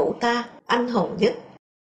 khen chính phủ ta anh hùng nhất.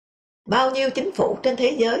 Bao nhiêu chính phủ trên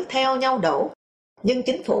thế giới theo nhau đổ, nhưng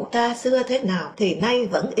chính phủ ta xưa thế nào thì nay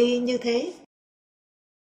vẫn y như thế.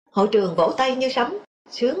 Hội trường vỗ tay như sấm,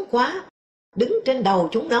 sướng quá, đứng trên đầu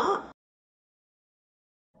chúng nó.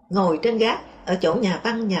 Ngồi trên gác, ở chỗ nhà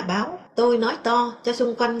văn nhà báo, tôi nói to cho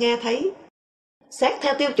xung quanh nghe thấy. Xét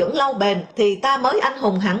theo tiêu chuẩn lâu bền thì ta mới anh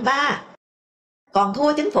hùng hạng 3. Còn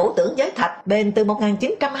thua chính phủ tưởng giới thạch bền từ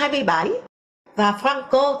 1927 và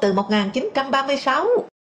Franco từ 1936.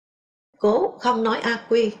 Cố không nói a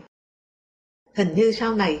quy. Hình như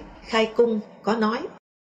sau này khai cung có nói.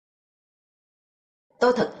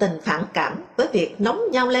 Tôi thật tình phản cảm với việc nóng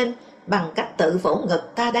nhau lên bằng cách tự vỗ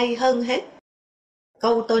ngực ta đây hơn hết.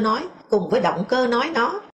 Câu tôi nói cùng với động cơ nói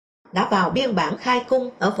nó đã vào biên bản khai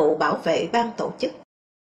cung ở vụ bảo vệ ban tổ chức.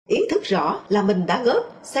 Ý thức rõ là mình đã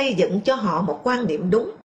góp xây dựng cho họ một quan niệm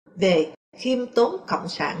đúng về khiêm tốn cộng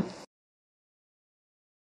sản.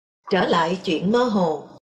 Trở lại chuyện mơ hồ.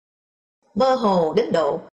 Mơ hồ đến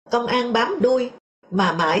độ công an bám đuôi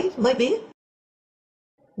mà mãi mới biết.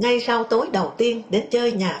 Ngay sau tối đầu tiên đến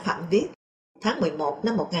chơi nhà Phạm Viết, tháng 11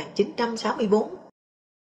 năm 1964.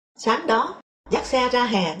 Sáng đó, dắt xe ra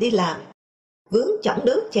hè đi làm, vướng chổng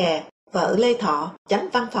nước chè, vợ Lê Thọ, chánh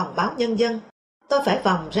văn phòng báo Nhân dân. Tôi phải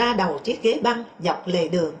vòng ra đầu chiếc ghế băng dọc lề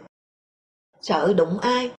đường. Sợ đụng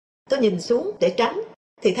ai, tôi nhìn xuống để tránh,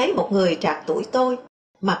 thì thấy một người trạc tuổi tôi,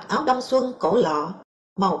 mặc áo đông xuân cổ lọ,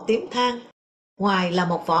 màu tím than, ngoài là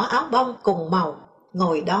một vỏ áo bông cùng màu,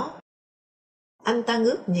 ngồi đó. Anh ta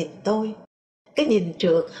ngước nhìn tôi, cái nhìn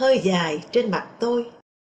trượt hơi dài trên mặt tôi.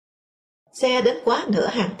 Xe đến quá nửa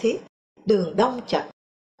hàng thiết, đường đông chật,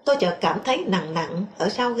 tôi chợt cảm thấy nặng nặng ở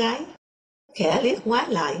sau gáy. Khẽ liếc ngoái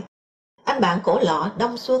lại, anh bạn cổ lọ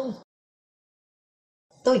đông xuân.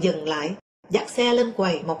 Tôi dừng lại, dắt xe lên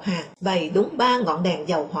quầy một hàng, bày đúng 3 ngọn đèn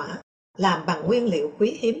dầu hỏa, làm bằng nguyên liệu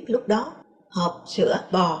quý hiếm lúc đó, hộp sữa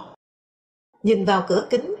bò. Nhìn vào cửa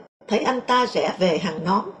kính, thấy anh ta rẽ về hàng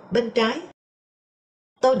nón bên trái.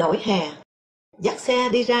 Tôi đổi hè, dắt xe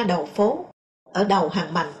đi ra đầu phố, ở đầu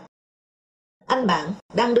hàng mành. Anh bạn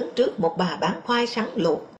đang đứng trước một bà bán khoai sắn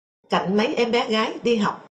luộc, cạnh mấy em bé gái đi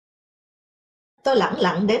học. Tôi lẳng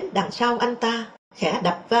lặng đến đằng sau anh ta, khẽ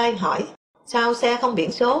đập vai hỏi, sao xe không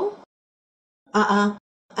biển số?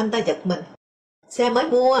 Anh ta giật mình, xe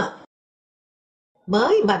mới mua.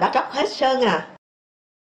 Mới mà đã tróc hết sơn à?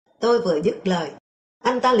 Tôi vừa dứt lời,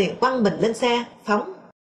 anh ta liền quăng mình lên xe, phóng.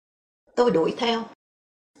 Tôi đuổi theo.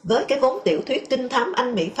 Với cái vốn tiểu thuyết trinh thám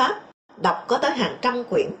Anh Mỹ Pháp, đọc có tới hàng trăm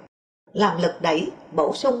quyển, làm lực đẩy,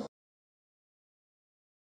 bổ sung.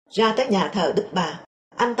 Ra tới nhà thờ Đức Bà,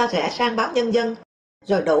 anh ta rẽ sang báo Nhân dân,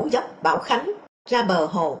 rồi đổ dốc Bảo Khánh, ra bờ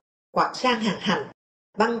hồ, quạt sang hàng hành,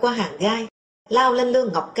 băng qua hàng gai, lao lên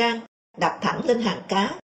Lương Ngọc Can, đạp thẳng lên hàng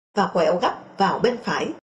cá, và quẹo gấp vào bên phải,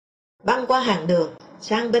 băng qua hàng đường,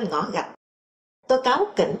 sang bên ngõ gạch. Tôi cáu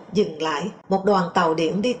kỉnh dừng lại, một đoàn tàu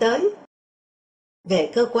điện đi tới.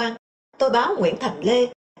 Về cơ quan, tôi báo Nguyễn Thành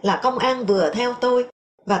Lê là công an vừa theo tôi,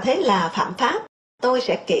 và thế là phạm pháp, tôi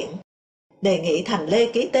sẽ kiện. Đề nghị Thành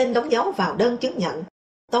Lê ký tên đóng dấu vào đơn chứng nhận,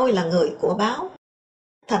 tôi là người của báo.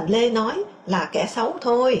 Thành Lê nói là kẻ xấu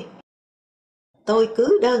thôi. Tôi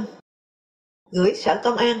cứ đơn, gửi sở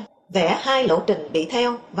công an, vẽ 2 lộ trình bị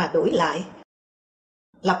theo và đuổi lại.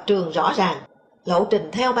 Lập trường rõ ràng, lộ trình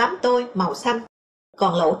theo bám tôi màu xanh,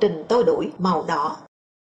 còn lộ trình tôi đuổi màu đỏ.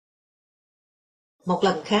 Một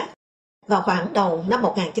lần khác, vào khoảng đầu năm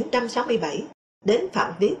 1967, đến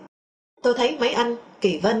Phạm Viết, tôi thấy mấy anh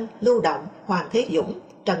Kỳ Vân, Lưu Động, Hoàng Thế Dũng,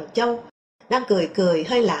 Trần Châu đang cười cười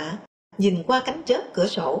hơi lạ, nhìn qua cánh chớp cửa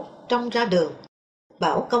sổ, trông ra đường.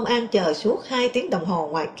 Bảo công an chờ suốt 2 tiếng đồng hồ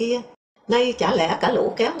ngoài kia, nay chả lẽ cả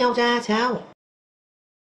lũ kéo nhau ra sao?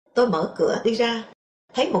 Tôi mở cửa đi ra,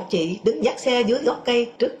 thấy một chị đứng dắt xe dưới gốc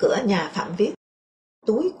cây trước cửa nhà Phạm Viết.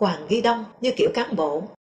 Túi quàng ghi đông như kiểu cán bộ.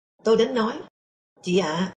 Tôi đến nói, chị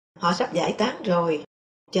ạ, họ sắp giải tán rồi,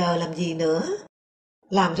 chờ làm gì nữa?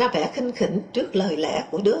 Làm ra vẻ khinh khỉnh trước lời lẽ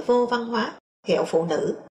của đứa vô văn hóa, ghẹo phụ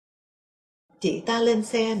nữ. Chị ta lên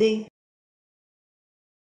xe đi.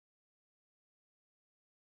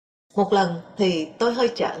 Một lần thì tôi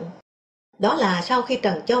hơi trợn. Đó là sau khi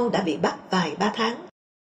Trần Châu đã bị bắt vài 3 tháng.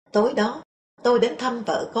 Tối đó, tôi đến thăm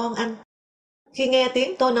vợ con anh. Khi nghe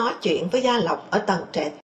tiếng tôi nói chuyện với Gia Lộc ở tầng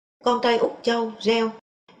trệt, con trai út Châu reo,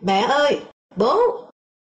 mẹ ơi, bố!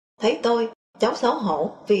 Thấy tôi, cháu xấu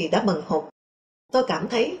hổ vì đã mừng hụt. Tôi cảm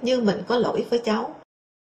thấy như mình có lỗi với cháu.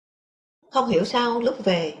 Không hiểu sao lúc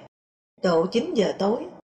về, độ 9 giờ tối,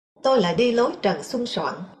 tôi lại đi lối Trần Xuân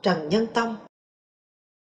Soạn, Trần Nhân Tông.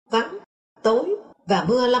 Vắng, tối và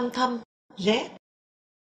mưa lâm thâm, rét.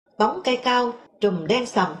 Bóng cây cao trùm đen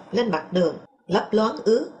sầm lên mặt đường, lấp loáng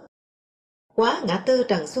ướt. Quá ngã tư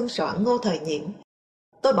Trần Xuân Soạn Ngô Thời Nhiệm,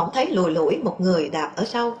 tôi bỗng thấy lùi lủi một người đạp ở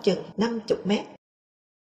sau chừng 50 mét.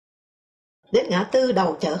 Đến ngã tư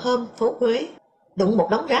đầu chợ Hôm, phố Huế, đụng một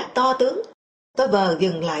đống rác to tướng. Tôi vờ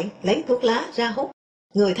dừng lại, lấy thuốc lá ra hút.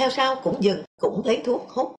 Người theo sau cũng dừng, cũng lấy thuốc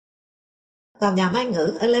hút. Vào nhà Mai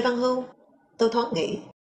Ngữ ở Lê Văn Hưu, tôi thoáng nghĩ.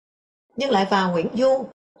 Nhưng lại vào Nguyễn Du,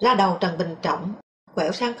 ra đầu Trần Bình Trọng,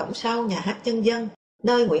 quẹo sang cổng sau nhà hát Nhân dân,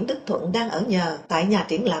 nơi Nguyễn Đức Thuận đang ở nhờ tại nhà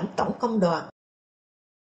triển lãm Tổng Công đoàn.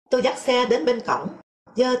 Tôi dắt xe đến bên cổng,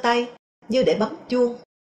 giơ tay như để bấm chuông,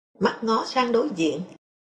 mắt ngó sang đối diện.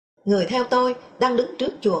 Người theo tôi đang đứng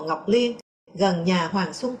trước chùa Ngọc Liên, gần nhà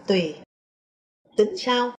Hoàng Xuân Tùy. Tính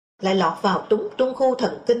sao lại lọt vào trúng trung khu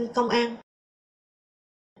thần kinh công an.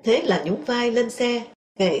 Thế là nhún vai lên xe,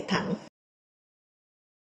 về thẳng.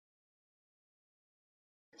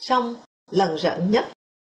 Xong, lần rợn nhất,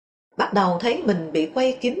 bắt đầu thấy mình bị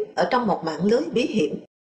quay kín ở trong một mạng lưới bí hiểm.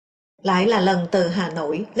 Lại là lần từ Hà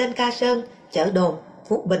Nội lên Ca Sơn, Chợ Đồn,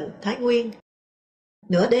 Phú Bình, Thái Nguyên.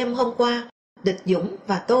 Nửa đêm hôm qua, Địch Dũng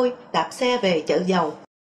và tôi đạp xe về chợ Dầu.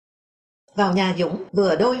 Vào nhà Dũng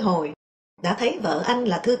vừa đôi hồi, đã thấy vợ anh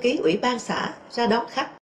là thư ký ủy ban xã ra đón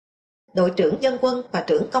khách. Đội trưởng dân quân và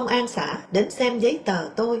trưởng công an xã đến xem giấy tờ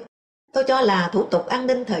tôi. Tôi cho là thủ tục an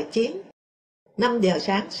ninh thời chiến. 5 giờ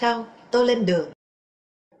sáng sau, tôi lên đường.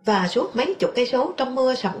 Và suốt mấy chục cây số trong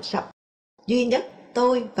mưa sầm sập, duy nhất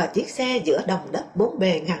tôi và chiếc xe giữa đồng đất bốn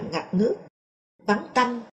bề ngằn ngặt nước, vắng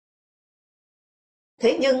tanh.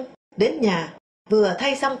 Thế nhưng, đến nhà, vừa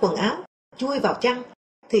thay xong quần áo, chui vào chăn,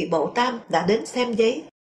 thì bộ tam đã đến xem giấy.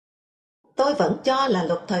 Tôi vẫn cho là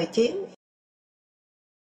luật thời chiến.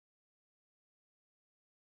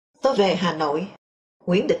 Tôi về Hà Nội,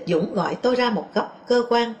 Nguyễn Địch Dũng gọi tôi ra một góc cơ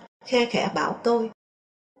quan, khe khẽ bảo tôi,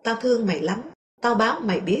 tao thương mày lắm, tao báo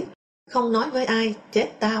mày biết, không nói với ai,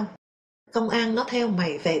 chết tao. Công an nó theo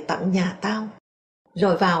mày về tận nhà tao.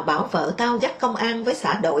 Rồi vào bảo vợ tao dắt công an với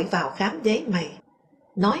xã đội vào khám giấy mày.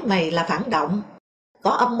 Nói mày là phản động,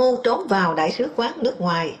 có âm mưu trốn vào đại sứ quán nước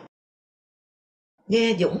ngoài.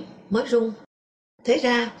 Nghe Dũng mới run, Thế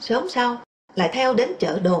ra sớm sau lại theo đến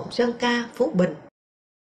chợ đồn Sơn Ca, Phú Bình.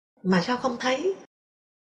 Mà sao không thấy?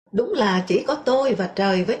 Đúng là chỉ có tôi và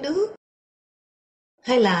trời với nước.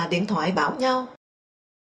 Hay là điện thoại bảo nhau?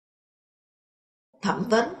 Thẩm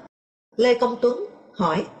vấn. Lê Công Tuấn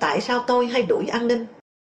hỏi tại sao tôi hay đuổi an ninh.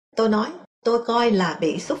 Tôi nói tôi coi là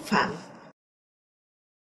bị xúc phạm.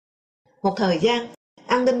 Một thời gian,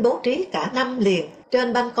 an ninh bố trí cả năm liền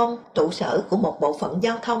trên ban công trụ sở của một bộ phận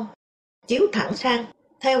giao thông, chiếu thẳng sang,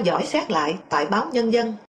 theo dõi xét lại tại báo Nhân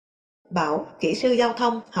dân. Bảo kỹ sư giao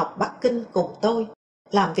thông học Bắc Kinh cùng tôi,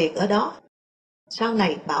 làm việc ở đó. Sau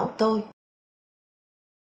này bảo tôi.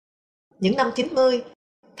 Những năm 90,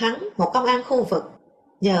 Thắng, một công an khu vực,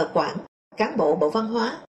 nhờ quản, cán bộ Bộ Văn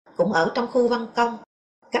hóa, cũng ở trong khu văn công,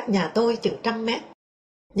 cách nhà tôi chừng 100 mét.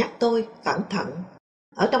 Nhắc tôi cẩn thận,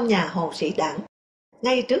 ở trong nhà Hồ Sĩ Đảng,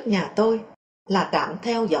 ngay trước nhà tôi, là trạm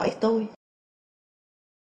theo dõi tôi.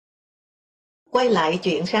 Quay lại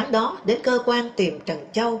chuyện sáng đó đến cơ quan tìm Trần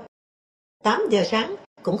Châu. 8 giờ sáng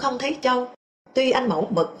cũng không thấy Châu, tuy anh mẫu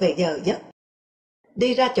mực về giờ giấc.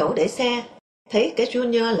 Đi ra chỗ để xe, thấy cái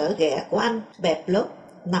Junior lỡ ghẹ của anh bẹp lốp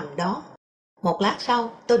nằm đó. Một lát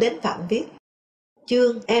sau tôi đến Phạm viết.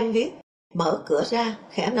 Chương em viết, mở cửa ra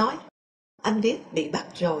khẽ nói, anh viết bị bắt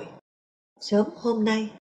rồi, sớm hôm nay.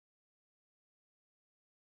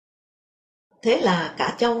 Thế là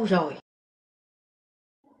cả Châu rồi.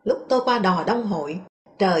 Lúc tôi qua đò Đông Hội,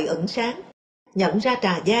 trời ửng sáng, nhận ra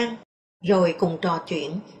Trà Giang, rồi cùng trò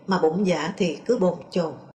chuyện mà bụng dạ thì cứ bồn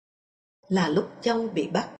chồn. Là lúc Châu bị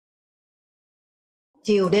bắt.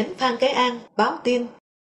 Chiều đến Phan Cái An báo tin.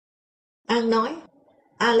 An nói,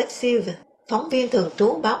 Alexiev, phóng viên thường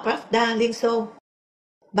trú báo Pravda Liên Xô,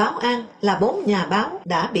 báo An là 4 nhà báo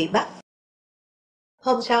đã bị bắt.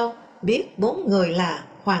 Hôm sau, biết 4 người là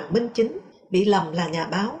Hoàng Minh Chính, bị lầm là nhà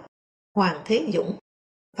báo, Hoàng Thế Dũng,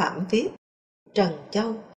 Phạm Viết, Trần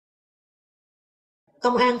Châu.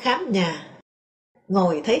 Công an khám nhà,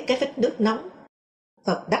 ngồi thấy cái phích nước nóng,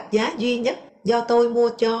 vật đắt giá duy nhất do tôi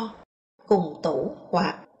mua cho, cùng tủ,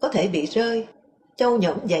 quạt có thể bị rơi. Châu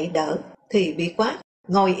nhổm dậy đỡ, thì bị quát,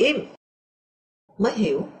 ngồi im. Mới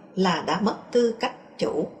hiểu là đã mất tư cách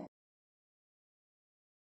chủ.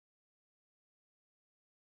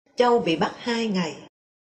 Châu bị bắt 2 ngày.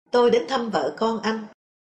 Tôi đến thăm vợ con anh,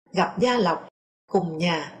 gặp Gia Lộc, cùng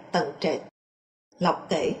nhà tầng trệt. Lộc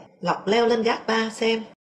kể, Lộc leo lên gác 3 xem,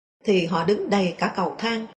 thì họ đứng đầy cả cầu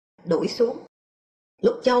thang, đuổi xuống.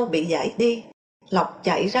 Lúc Châu bị giải đi, Lộc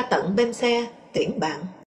chạy ra tận bên xe, tiễn bạn.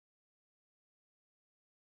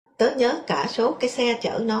 Tớ nhớ cả số cái xe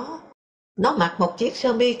chở nó. Nó mặc một chiếc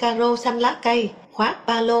sơ mi caro xanh lá cây, khoác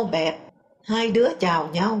ba lô bẹp. 2 đứa chào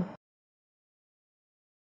nhau.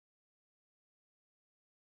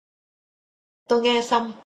 Tôi nghe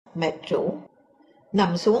xong, mệt rũ,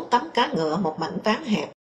 nằm xuống tấm cá ngựa một mảnh ván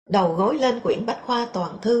hẹp, đầu gối lên quyển bách khoa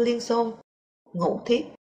toàn thư Liên Xô, ngủ thiếp.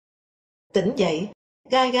 Tỉnh dậy,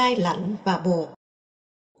 gai gai lạnh và buồn.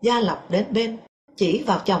 Gia Lộc đến bên, chỉ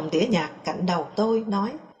vào chồng đĩa nhạc cạnh đầu tôi,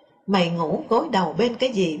 nói, mày ngủ gối đầu bên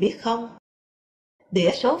cái gì biết không?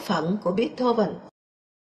 Đĩa số phận của Beethoven.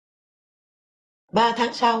 3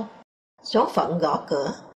 tháng sau, số phận gõ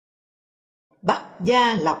cửa. Bắt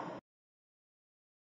Gia Lộc.